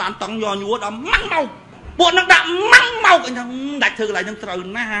តង់ញួរដល់ម៉ាំងមកពួកនឹងដាក់ម៉ាំងមកអញថាដាច់ធ្វើកន្លែងហ្នឹងត្រូវ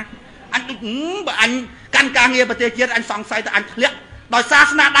ណាស់អញដូចបើអញកាន់ការងារប្រទេសជាតិអញសង្ស័យថាអញធ្លាក់ដោយសា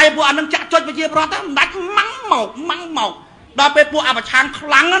សនាដៃពួកអានឹងចាក់ចុចប្រជាពលរដ្ឋមិនដាច់ម៉ាំងមកដល់ពេលពួកអបឆាំងខ្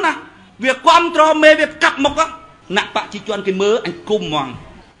លាំងណាវាគ្រប់ត្រមេវាកាប់មុខអ្នកបច្ចុប្បន្នគេមើលអញគុំហ្មង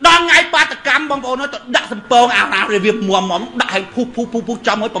ដល់ថ្ងៃបាតកម្មបងប្អូនទៅដាក់សំពងអាណាវាមុំដាក់ឲ្យភុះ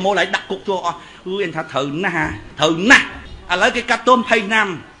ចំឲ្យប្រមូលឲ្យដាក់គុកចូលអស់អញថាត្រូវណាស់ឥឡូវគេកាត់ទោស20ឆ្នាំ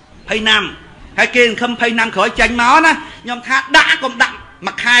ហើយគេខំ20ឆ្នាំក្រោយចាញ់មកណាខ្ញុំថាដាក់កុំដាក់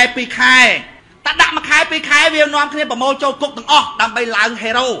មួយខែ2ខែតែដាក់មួយខែ2ខែវានាំគ្នាប្រមូលចូលគុកទាំងអស់ដើម្បីឡើងហេ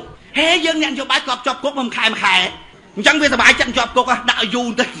រ៉ូហេយើងអ្នកនយោបាយជាប់គុកមួយខែអញ្ចឹងវាសុបាយចិត្តជាប់គុកដាក់យូរ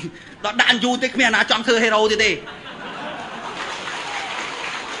តិចដល់ដាក់យូរតិចគ្មានណាចង់ធ្វើហេរ៉ូទៀតទេ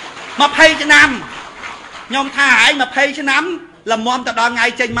20ឆ្នាំខ្ញុំថាឯង20ឆ្នាំលំមទៅដល់ថ្ងៃ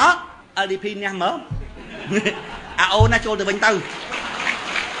ចេញមក LDP នេះមើលអូនណាចូលទៅវិញទៅ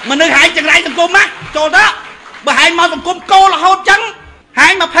មនុស្សហែងចង្រៃសង្គមណាចូលទៅបើហែងមកសង្គមកោរហូតចឹងហែ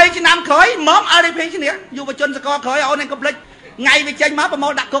ង20ឆ្នាំក្រោយមក LDP ឈ្នះយុវជនសកលក្រោយអូនឯងកុំភ្លេចថ្ងៃវាចេញមកប្រមូ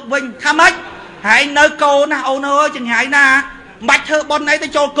លដាក់គុកវិញថាម៉េចហែងនៅកោណាអូនអើយចង្រៃណា បាច់ធ្វើប៉ុនអីទៅ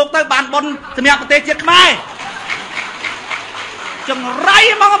ចូលគុកទៅបានប៉ុនសម្រាប់ប្រទេសជាតិខ្មែរចង្រៃ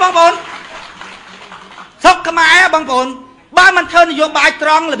ហ្មងបងប្អូនសុកខ្មែរបងប្អូនបើមិនធ្វើនយោបាយត្រ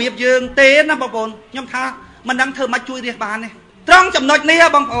ង់របៀបយើងទេណាបងប្អូនខ្ញុំថាមិនដឹងធ្វើមិនជួយរាជបានទេត្រង់ចំណុចនេះ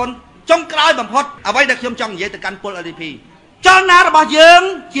បងប្អូនចុងក្រោយបំផុតអ្វីដែលខ្ញុំចង់និយាយទៅកាន់ពល LDP ចលនារបស់យើង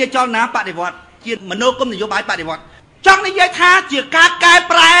ជាចលនាបដិវត្តជាមនោគមនយោបាយបដិវត្តចង់និយាយថាជាការកែ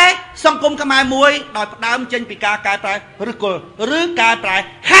ប្រែសង្គមខ្មែរមួយដោយផ្ដើមចេញពីការកែប្រែឬគល់ឬកែប្រែ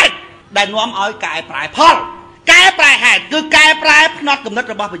ហេតុដែលនាំឲ្យកែប្រែផលកែប្រែហេតុគឺកែប្រែផ្នត់គំនិត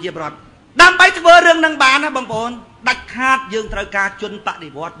របស់ប្រជាពលរដ្ឋដើម្បីធ្វើរឿងនឹងបានណាបងប្អូនដាច់ខាតយើងត្រូវការជន់បដិ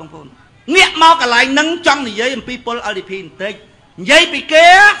វត្តបងប្អូនងាកមកកន្លែងនឹងចង់និយាយអំពីពល LDP បន្តិចនិយាយពីគេ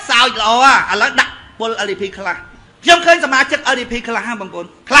សើចល្អឥឡូវដាក់ពល LDP ខ្លះខ្ញុំឃើញសមាជិក LDP ខ្លះបងប្អូន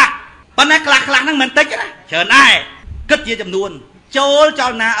ខ្លះប៉ុន្តែខ្លះហ្នឹងមិនតិចណាច្រើនដែរគិតជាចំនួនចូលច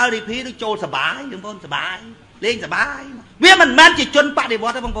លនា LDP ឬចូលសបាយបងប្អូនសបាយលេងសបាយវាមិនមែនជាជនបដិវ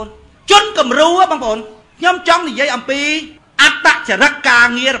ត្តទេបងប្អូនជនគំរូបងប្អូនខ្ញុំចង់និយាយអំពីអត្តចរិតការ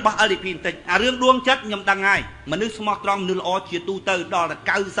ងាររបស់ LDP បន្តិចអារឿងដួងចិត្តខ្ញុំដឹងហើយមនុស្សស្មោះត្រង់មនុស្សល្អជាទូទៅដល់តែ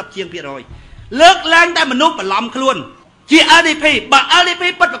90%លើកឡើងតែមនុស្សបន្លំខ្លួនជា LDP បើ LDP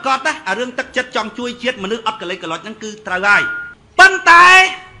ពិតប្រាកដណាអារឿងទឹកចិត្តចង់ជួយជាតិមនុស្សអត់កលេចកលុចហ្នឹងគឺត្រូវហើយប៉ុន្តែ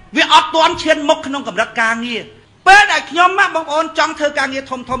វាអត់ទាន់ឈានមុខក្នុងកម្រិតការងារពេលដែលខ្ញុំបងប្អូនចង់ធ្វើការងារ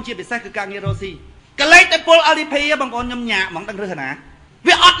ធំជាពិសេសគឺការងាររស់ស៊ីកលេចតែពល LDP បងប្អូនខ្ញុំញាក់ហ្មងដឹងឬណា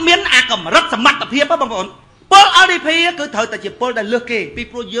វាអត់មានអាកម្រិតសមត្ថភាពបងប្អូនពល LDP គឺត្រូវតែជាពលដែលលើសគេពី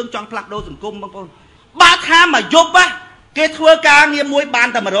ព្រោះយើងចង់ផ្លាស់ប្ដូរសង្គមបងប្អូនបើថាមកយប់គេធ្វើការងារមួយបាន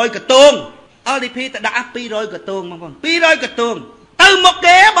តែ100កតង LDP ទៅដាក់200កតងបងប្អូន200កតងទៅមក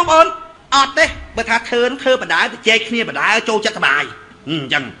គេបងប្អូនអត់ទេបើថាធ្វើបដាទៅចែកគ្នាបដាចូលចិត្តសបាយអ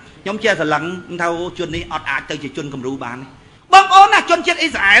ញ្ចឹងខ្ញុំជាស្រឡឹងថាជននេះអត់អាចទៅជាជនគំរូបានបងប្អូនណាជនជាតិអ៊ី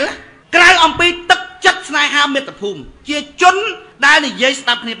ស្រាអែលក្រៅអំពីទឹកចិត្តស្នេហាមាតុភូមិជាជនដែលនិយាយស្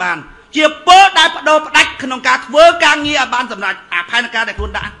ដាប់គ្នាបានជាពលដែលបដូរផ្ដាច់ក្នុងការធ្វើការងារឲ្យបានសម្រេចអាផែនការដែលខ្លួ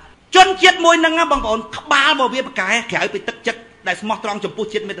នដាក់ជនជាតិមួយហ្នឹងបងប្អូនក្បាលរបស់វាប្រកែក្រៅពីទឹកចិត្តដែលស្មោះត្រង់ចំពោះ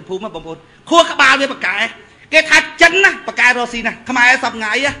ជាតិមាតុភូមិបងប្អូនខួរក្បាលវាប្រកែគេថាចិនណាប្រកែរស់ស៊ីណាខ្មែរសប្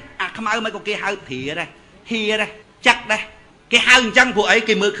ងៃអាខ្មៅមិនក៏គេហៅព្រាដែរហៀដែរចាក់ដែរគេហៅអញ្ចឹងព្រោះអី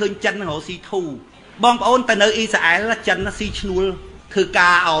គេមើលឃើញចិនហ្នឹងរស់ស៊ីធូបងប្អូនទៅនៅអ៊ីស្រាអែលចិនស៊ីឈ្នួលធ្វើកា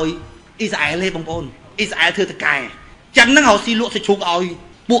រឲ្យអ៊ីស្រាអែលទេបងប្អូនអ៊ីស្រាអែលធ្វើតកែចិនហ្នឹងរស់ស៊ីលក់សាច់ជ្រូកឲ្យ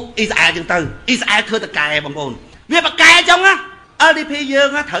ពួកអ៊ីស្រាអែលអញ្ចឹងទៅអ៊ីស្រាអែលធ្វើតកែបងប្អូនវាប្រកែអញ្ចឹងណា LDP យើង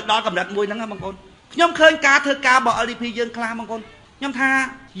ត្រូវដល់កម្រិតមួយហ្នឹងបងប្អូនខ្ញុំឃើញការធ្វើការរបស់ LDP យើងខ្លះបងប្អូនខ្ញុំថា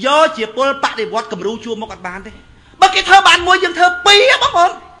យកជាពលបដិវត្តគំរូជួរមុខអត់បានទេបើគេធ្វើបានមួយយើងធ្វើពីរបងប្អូ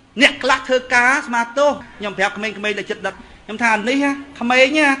នអ្នកខ្លះធ្វើការស្មាតទោសខ្ញុំប្រាប់ក្មេងៗដែលចិត្តដិតខ្ញុំថានេះក្មេ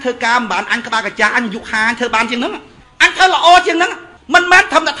ងធ្វើការមិនបានអញក្បាលកាចាអញយុហាធ្វើបានជាងហ្នឹងអញធ្វើល្អជាងហ្នឹងមិនមែន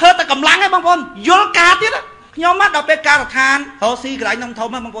ធំតែធ្វើតែកម្លាំងទេបងប្អូនយល់ការទៀតខ្ញុំដល់ពេលការដ្ឋានរស់ស៊ីកន្លែងក្នុងធំ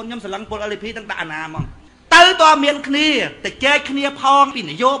បងប្អូនខ្ញុំស្រឡឹងពល LDP ទាំងដាក់អាណាហ្មងទៅតើមានគ្នាតែចែកគ្នាផងពី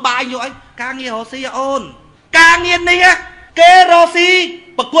នយោបាយយកអីការងាររស់ស៊ីអូនការងារនេះគេរស់ស៊ី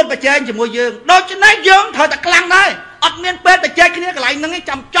ប្រកួតប្រជែងជាមួយយើងដូច្នេះយើងត្រូវតែខ្លាំងដែរអត់មានពេលតែចែកគ្នាកន្លែងហ្នឹង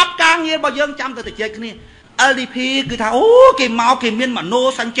ចាំចប់ការងាររបស់យើងចាំទៅតែចែកគ្នា LDP គឺថាអូគេមកគេមានមโน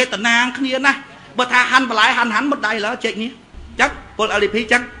សញ្ចេតនាគ្នាណាបើថាហាន់បន្លែហាន់មុតដៃឡើយចែកនេះចឹងពល LDP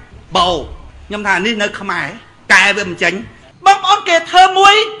ចឹងបោខ្ញុំថានេះនៅខ្មែរកែវាមិនចេញបងប្អូនគេធ្វើមួ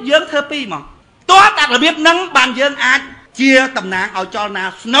យយើងធ្វើពីរហ្មងតោះតែរបៀបហ្នឹងបានយើងអាចជាតំណាងឲ្យចលនា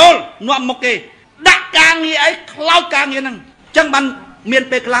ស្នូលនាំមុខគេដាក់ការងារអីខ្លោចការងារហ្នឹងចឹងបានមាន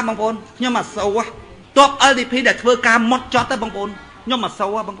ពេលខ្លះបងប្អូនខ្ញុំអសូវតប LDP ដែលធ្វើការម៉ត់ចត់ទៅបងប្អូនខ្ញុំអសូ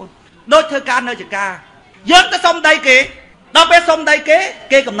វបងប្អូនដូចធ្វើការនៅចការយើងទៅសុំដីគេដល់ពេលសុំដី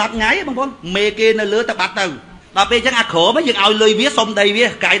គេកំណត់ថ្ងៃបងប្អូនមេគេនៅលើទៅបាត់ទៅដល់ពេលចឹងអាក្រមយើងឲ្យលុយវាសុំដីវា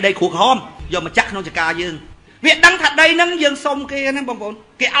កាយដីគ្រូក្រហមយកមកចាក់ក្នុងចការយើងវាដឹងថាដីហ្នឹងយើងសុំគេហ្នឹងបងប្អូន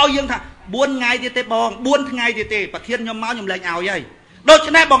គេឲ្យយើងថា4ថ្ងៃទៀតទេបង4ថ្ងៃទៀតទេប្រធានខ្ញុំមកខ្ញុំលែងឲ្យហើយដូ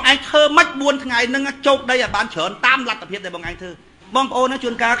ច្នេះបងឯងធ្វើម៉េច4ថ្ងៃហ្នឹងជោគដីឲ្យបានច្រើនតាមលទ្ធភាពដែលបងឯងធ្វើបងប្អូនណាជួ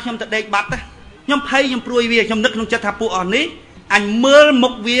នកាលខ្ញុំទៅដេកបាត់ខ្ញុំភ័យខ្ញុំព្រួយវាខ្ញុំនឹកក្នុងចិត្តថាពួកអស់នេះអញមើលមុ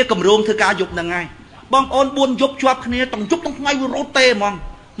ខវាកម្រងធ្វើការយប់ហ្នឹងហើយបងប្អូន4យប់ជាប់គ្នាទាំងយប់ទាំងថ្ងៃវារត់ទេហ្មង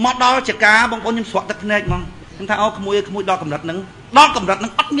មកដល់ចការបងប្អូនខ្ញុំស្រក់ទឹកភ្នែកហ្មងខ្ញុំថាអូក្មួយដល់កម្រិតហ្នឹង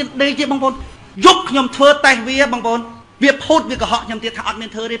អត់មានដេកទេបងប្អូនយប់ខ្ញុំធ្វើតេស្តវាបងប្អូនវាផូតវាកុហកខ្ញុំទៀតថាអត់មាន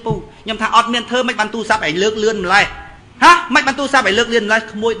ធ្វើទេពូខ្ញុំថាអត់មានធ្វើមិនបានទូរស័ព្ទឯងលើកលឿនម្ល៉េះមិនបានទូរស័ព្ទឯងលើកលឿនម្ល៉េះ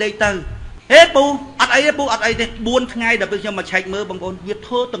ក្មួយដេកទៅហេពូអត់អីទេពូអត់អីទេ4ថ្ងៃដល់ពេលខ្ញុំមកឆែកមើលបងប្អូនវា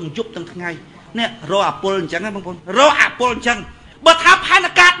ធ្វើទាំងយប់ទាំងថ្ងៃនេះរកអាពុលអញ្ចឹងបងប្អូនរកអាពុលអញ្ចឹងបើថាផែន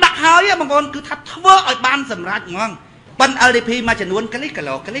ការដាក់ហើយបងប្អូនគឺថាធ្វើឲ្យបានសម្រេចហ្មងប៉ុន្តែ LDP មួយចំនួនក្លីក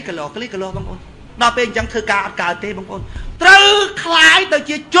ឡូបងប្អូនដល់ពេលអញ្ចឹងធ្វើការអត់កើតទេបងប្អូនត្រូវคล้ายទៅ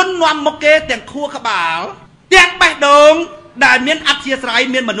ជាជននាំមុខគេទាំងខួរក្បាលទាំងបេះដូង ដែលមានអធិស្ឋាន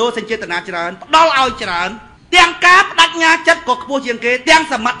មានមនោសញ្ចេតនាច្រើនផ្ដល់ឲ្យច្រើនទាំងការបដិញ្ញាចិត្តក៏ខ្ពស់ជាងគេទាំង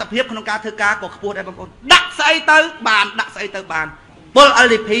សមត្ថភាពក្នុងការធ្វើការក៏ខ្ពស់ដែរបងប្អូនដាក់ស្អីទៅបានដាក់ស្អីទៅបានពល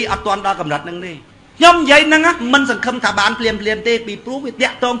LDP អត់ទាន់ដល់កម្រិតហ្នឹងទេខ្ញុំនិយាយហ្នឹងមិនសង្ឃឹមថាបានភ្លាមទេពីព្រោះវាតា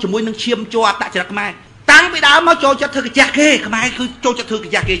ក់ទងជាមួយនឹងឈាមជ័រអត្តចរិតខ្មែរតាំងពីដើមមកចូលចិត្តធ្វើកាជះគេខ្មែរគឺចូលចិត្តធ្វើកា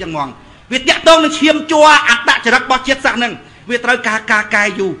ជះគេចឹងហ្មងវាតាក់ទងនឹងឈាមជ័រអត្តចរិតរបស់ជាតិសាសន៍ហ្នឹងវាត្រូវការកែ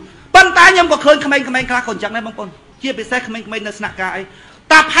យូរប៉ុន្តែខ្ញុំក៏ឃើញក្មេងៗខ្លះក៏អញ្ចឹងដែរបងប្អូនជាពិសេសក្មេងៗនៅស្នាក់ការអី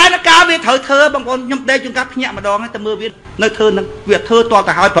តែផែនការវាត្រូវធ្វើបងប្អូនខ្ញុំដេកជួនកាត់ភ្ញាក់ម្ដងតែមើលវានៅធ្វើនឹងវាធ្វើត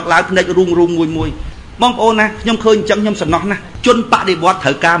ទៅហើយព្រឹកឡើងភ្នែករូងមួយបងប្អូនណាខ្ញុំឃើញអញ្ចឹងខ្ញុំសំណោះណាជនបដិវត្តត្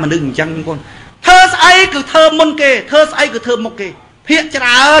រូវការមនុស្សអញ្ចឹងបងប្អូនធ្វើស្អីគឺធ្វើមុនគេធ្វើស្អីគឺធ្វើមុខគេភាកច្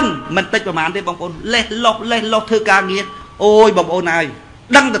រើនមិនតិចប្រហែលទេបងប្អូនលេះលោះធ្វើការងារអូយបងប្អូនហើយ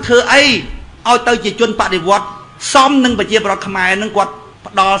ដឹងតែធ្វើអីឲ្យទៅជាជនបដិវត្តសមនឹងប្រជាប្រដ្ឋខ្មែរនឹងគាត់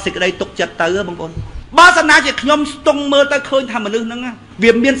ផ្ដល់សេចក្តីទុកចិត្តទៅបងប្អូនបើសិនណាជាខ្ញុំស្ទង់មើលទៅឃើញថាមនុស្សហ្នឹង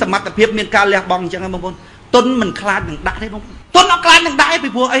វាមានសមត្ថភាពមានការលះបង់អញ្ចឹងបងប្អូនទុនមិនខ្លាចនឹងដាក់ទេបងប្អូនទុនអត់ខ្លាចនឹងដាក់ទេពី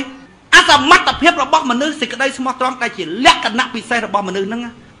ព្រោះអីអសមត្ថភាពរបស់មនុស្សសេចក្តីស្មោះត្រង់ដែលជាលក្ខណៈពិសេសរបស់មនុស្សហ្នឹង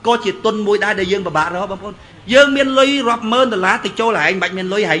ក៏ជាទុនមួយដែរដែលយើងពិបាករកបងប្អូនយើងមានលុយរាប់ម៉ឺនដុល្លារទៅចូលហែងបាច់មាន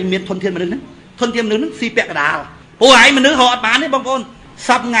លុយហែងមានធនធានមនុស្សហ្នឹងធនធានមនុស្សហ្នឹងស៊ីពាក់កដាលព្រោះហែងមនុស្សរកអត់បានទេបងប្អូនស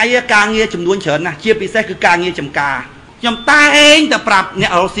ប្ថ្ងៃការងារចំនួនច្រើនណាស់ជាពិសេសគឺការងារចំការខ្ញុំតែឯងតែប្រាប់អ្ន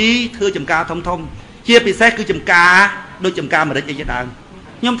ករកស៊ីធ្វើចំការធំជាពិសេសគឺចំការដូចចំការអាមេរិកអីជាដើម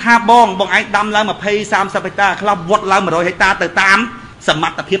ខ្ញុំថាបងឯងដាំឡើង20 30ហិកតាខ្លះវត្តឡើង100ហិកតាទៅតាមសម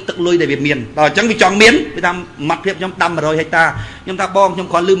ត្ថភាពទឹកលុយដែលវាមានដល់អញ្ចឹងវាចង់មានវាថាសមត្ថភាពខ្ញុំដាំ100ហិកតាខ្ញុំថាបងខ្ញុំ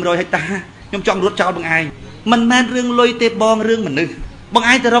គ្រាន់លឺ100ហិកតាខ្ញុំចង់រត់ចោលបងឯងមិនមែនរឿងលុយទេបងរឿងមនុស្សបង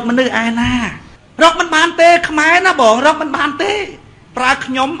ឯងទៅរកមនុស្សឯណារកមិនបានទេខ្មែរណាបងរកមិនបានទេប្រើ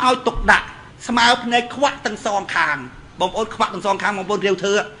ខ្ញុំឲ្យទុកដាក់ស្មើភ្នែកខ្វាក់ទាំងសងខាងបងប្អូនខ្វាក់ទាំងសងខាងបងប្អូនរាវធ្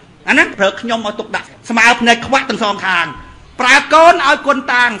វើអាហ្នឹងប្រើខ្ញុំឲ្យទុកដាក់ស្មើភ្នែកខ្វាក់ទាំងសងខាងប្រើកូនឲ្យគុន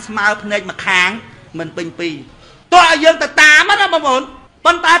តាងស្មើភ្នែកមួយខាងមិនពេញពីរទោះឲ្យយើងទៅតាមណាបងប្អូន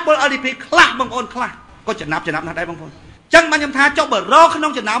ប៉ុន្តែពល LDP ខ្លះបងប្អូនខ្លះក៏ចំណាប់ណាស់ដែរបងប្អូនអញ្ចឹងខ្ញុំថាចុះបើរកក្នុ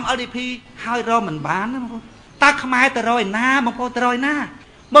ងចំណោម LDP ហើយរកមិនបានណាបងប្អូនតើខ្មែរទៅរកឯណាបងប្អូនទៅរកឯណា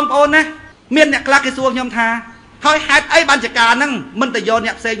បងប្អូនណាមានអ្នកខ្លះគេសួរខ្ញុំថាហើយហេតុអីបានចការហ្នឹងមិនទៅយកអ្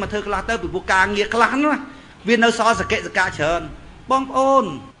នកផ្សេងមកធ្វើខ្លះទៅពីពួកការងារខ្លះណាវានៅសល់សកេសកាច្រើនបងប្អូន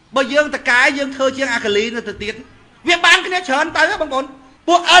បើយើងតកែយើងធ្វើជាងអាកាលីនៅទៅទៀតវាបានគ្នាច្រើនទៅបងប្អូន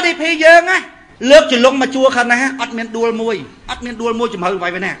ពួក LDP យើងណាលើកចលងមកជួខាងណាអត់មានដួលមួយចំហើវា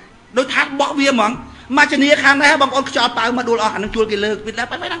យណាដូចថាបោះវាហ្មងមកជនីខាងណាបងប្អូនខ្យល់ប៉ៅមកដួលអស់អានឹងជួលគេលើកវាដែរ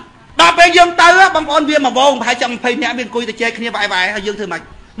ហ្នឹងដល់ពេលយើងទៅបងប្អូនវាមកវងប្រហែលចាំ20នាក់វាអង្គុយទៅចែកគ្នាវាយហើយយើងធ្វើម៉េច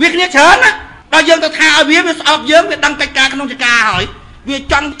វាគ្នាច្រើនណាដល់យើងទៅថាឲ្យវាស្អប់យើងវាដឹងកិច្ចការក្នុងចការហើយវា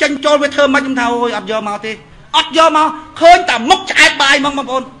ចង់ចេញចូលវាធ្វើម៉េចខ្ញុំថាអូយអត់យកមកទេអត់យកមកឃើញតែមុខឆ្អែតបាយមកបង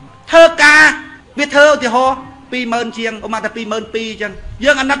ប្អូនធ្វើការវាធ្វើឧទាហរណ៍ 20000 ជាងឧមាតែ 22000 អញ្ចឹង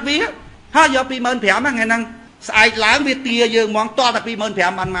យើងអាណិតវាហើយយក 25000 ថ្ងៃហ្នឹងស្អែកឡើងវាទាយើងហ្មងតតែ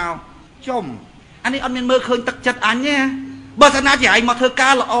 25000 បានមកចុំអានេះអត់មានមើលឃើញទឹកចិត្តអញទេបើសិនណាជាឯងមកធ្វើកា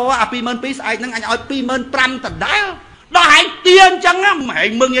រល្អអា 22000 ស្អែកហ្នឹងអញឲ្យ 25000 ដដែលដល់ហែងទាអញ្ចឹងហែង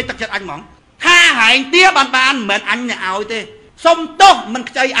មើងងាយទឹកចិត្តអញហ្មងថាហែងទាបានមិនមែនអញអ្នកឲ្យទេសុំទោសមិន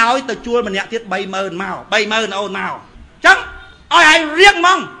ខ្ចីឲ្យទៅជួលម្នាក់ទៀត30000មក30000អូនមកអញ្ចឹងឲ្យហែងរៀងហ្ម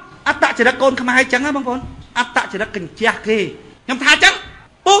ងអត្តចរិតកូនខ្មែរអញ្ចឹងណាបងប្អូនអត្តចរិតកញ្ជះគេខ្ញុំថាអញ្ចឹង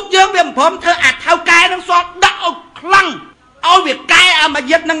ពួកយើងវាមិនព្រមធ្វើអាថៅកែនឹងសតដាក់ឲ្យខ្លាំងឲ្យវាកែអាមួយ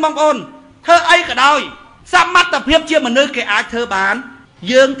យិតនឹងបងប្អូនធ្វើអីក៏ដោយសមត្ថភាពជាមនុស្សគេអាចធ្វើបាន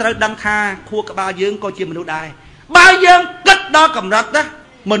យើងត្រូវដឹងថាខួរក្បាលយើងក៏ជាមនុស្សដែរបើយើងគិតដល់កម្រិតណា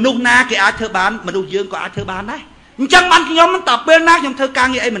មនុស្សណាគេអាចធ្វើបានមនុស្សយើងក៏អាចធ្វើបានដែរអញ្ចឹងបានខ្ញុំតើពេលណាខ្ញុំធ្វើការ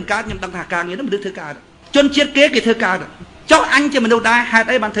ងារអីមិនកើតខ្ញុំដឹងថាការងារនោះមនុស្សធ្វើកើតជនជាតិគេធ្វើកើតចុះអញជាមនុស្សដែរហេតុ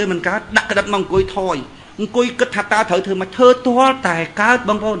អីបានធ្វើមិនកើតដាក់ក្តិតមកអង្គុយថយអង្គុយគិតថាតើត្រូវធ្វើមកធ្វើទាល់តែកើត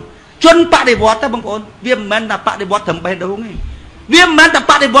បងប្អូនជនបដិវត្តទៅបងប្អូនវាមិនមែនតែបដិវត្តត្រឹមបេះដូងទេវាមិនមែនតែ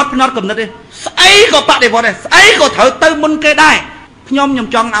បដិវត្តផ្នត់កំណត់ទេស្អីក៏បដិវត្តដែរស្អីក៏ត្រូវទៅមុនគេដែរខ្ញុំ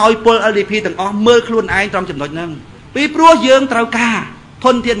ចង់ឲ្យពល LDP ទាំងអស់មើលខ្លួនឯងត្រង់ចំណុចហ្នឹងពីព្រោះយើងត្រូវការធ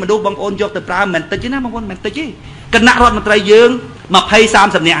នធានមនុស្សបងប្អូនយកទៅប្រើមិនតិចទេណាបងប្អូនមិនតិចទេគណៈរដ្ឋមន្ត្រីយើង20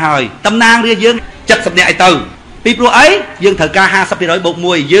 30នាក់ហើយតំណាងរាស្ត្រយើង70នាក់ឲ្យទៅពីព្រោះអីយើងត្រូវការ 50% បូក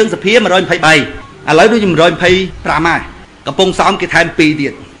 1យើងសភា123ឥឡូវដូច125ហើយកំពុងសោមគេថែម2ទៀ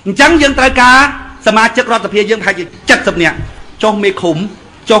តអញ្ចឹងយើងត្រូវការសមាជិករដ្ឋសភាយើងប្រហែលជា70នាក់ចុះមេឃុំ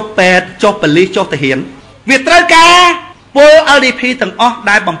ចុះពេទ្យចុះប៉ូលីសចុះទាហានវាត្រូវការពល LDP ទាំងអស់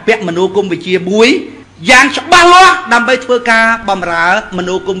ដែលបំពាក់មនោគមវិជ្ជាមួយយ៉ាងច្បាស់លាស់ដើម្បីធ្វើការបម្រើម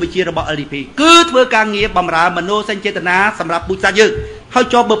នោគមវិជ្ជារបស់ LDP គឺធ្វើការងារបម្រើមនោសញ្ចេតនាសម្រាប់ពូជសាសន៍យើងហើយ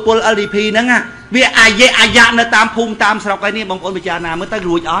ចូលបុគ្គល LDP ហ្នឹងវាអាយ៉ានៅតាមភូមិតាមស្រុកឯនេះបងប្អូនពិចារណាមើលទៅ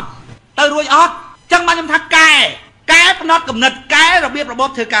រួចអត់ចឹងបានខ្ញុំថាកែ ផ្នត់កំណត់កែរបៀបរបប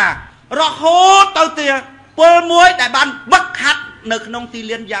ធ្វើការរហូតទៅទីពលមួយដែលបានវឹកហាត់នៅក្នុងទី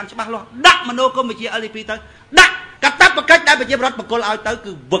លានយ៉ាងច្បាស់លាស់ដាក់មនោគមវិជ្ជា LDP ទៅដាក់កាតព្វកិច្ចដែលប្រជាពលរដ្ឋបកគលឲ្យទៅ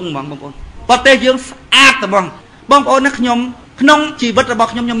គឺវឹងហ្មងបងប្អូនប្រទេសយើងស្អាតតែហ្មងបងប្អូនណាខ្ញុំក្នុងជីវិតរបស់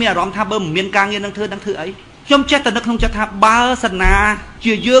ខ្ញុំមានអារម្មណ៍ថាបើមិនមានការងារនឹងធ្វើអីខ្ញុំចេះតែនឹកក្នុងចិត្តថាបើសិនណា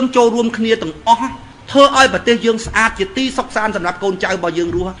ជាយើងចូលរួមគ្នាទាំងអស់ធ្វើឲ្យប្រទេសយើងស្អាតជាទីសុខសាន្តសម្រាប់កូនចៅរបស់យើង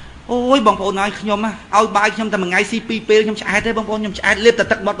រស់អូយបងប្អូនឲ្យខ្ញុំឲ្យបាយខ្ញុំតែមួយថ្ងៃស៊ី2ពេលខ្ញុំឆ្អែតទេបងប្អូនខ្ញុំឆ្អែតលេបតែ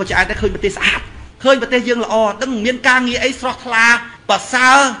ទឹកមាត់ក៏ឆ្អែតដែរឃើញប្រទេសស្អាតឃើញប្រទេសយើងល្អដឹងមានការងារអីស្រស់ថ្លាប្រសើ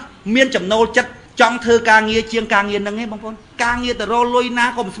រមានចំណូលចិត្តចង់ធ្វើការងារជាងការងារហ្នឹងឯងបងប្អូនការងារទៅរលុយណា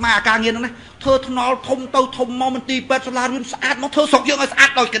ក៏មិនស្មើអាការងារហ្នឹងណាធ្វើថ្នល់ធំទៅធំមកមន្ទីរពេទ្យសាលារៀនស្អាតមកធ្វើស្រុកយើងឲ្យស្អាត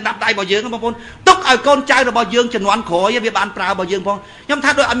ដោយកណ្ដាប់ដៃរបស់យើងបងប្អូនទុកឲ្យកូនចៅរបស់យើងជំនាន់ក្រោយវាបានប្រើរបស់យើងផងខ្ញុំថា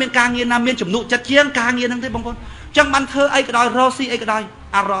ដូចអត់មានការងារណាមានចំនួនចិត្តជាងការងារហ្នឹងទេបងប្អូនចឹងបានធ្វើអីក៏ដោយរស់ស៊ីអីក៏ដោយ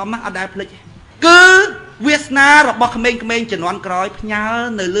អារម្មណ៍អត់ដែលភ្លេចគឺវាសនារបស់ក្មេងៗជំនាន់ក្រោយផ្ញើ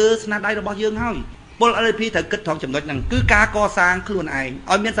នៅលើស្នាដៃរបស់យើងហើយពល LDP ត្រូវគិតត្រង់ចំណុចហ្នឹងគឺការកសាងខ្លួនឯង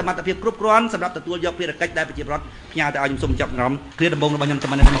ឲ្យមានសមត្ថភាពគ្រប់គ្រាន់សម្រាប់ទទួលយកភារកិច្ចដែលប្រជាពលរដ្ឋផ្ញើទៅឲ្យខ្ញុំសូមចាប់អារម្មណ៍គ្រាដំបូងរបស់ខ្ញុំតែ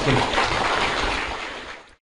ប៉ុណ្្នេះ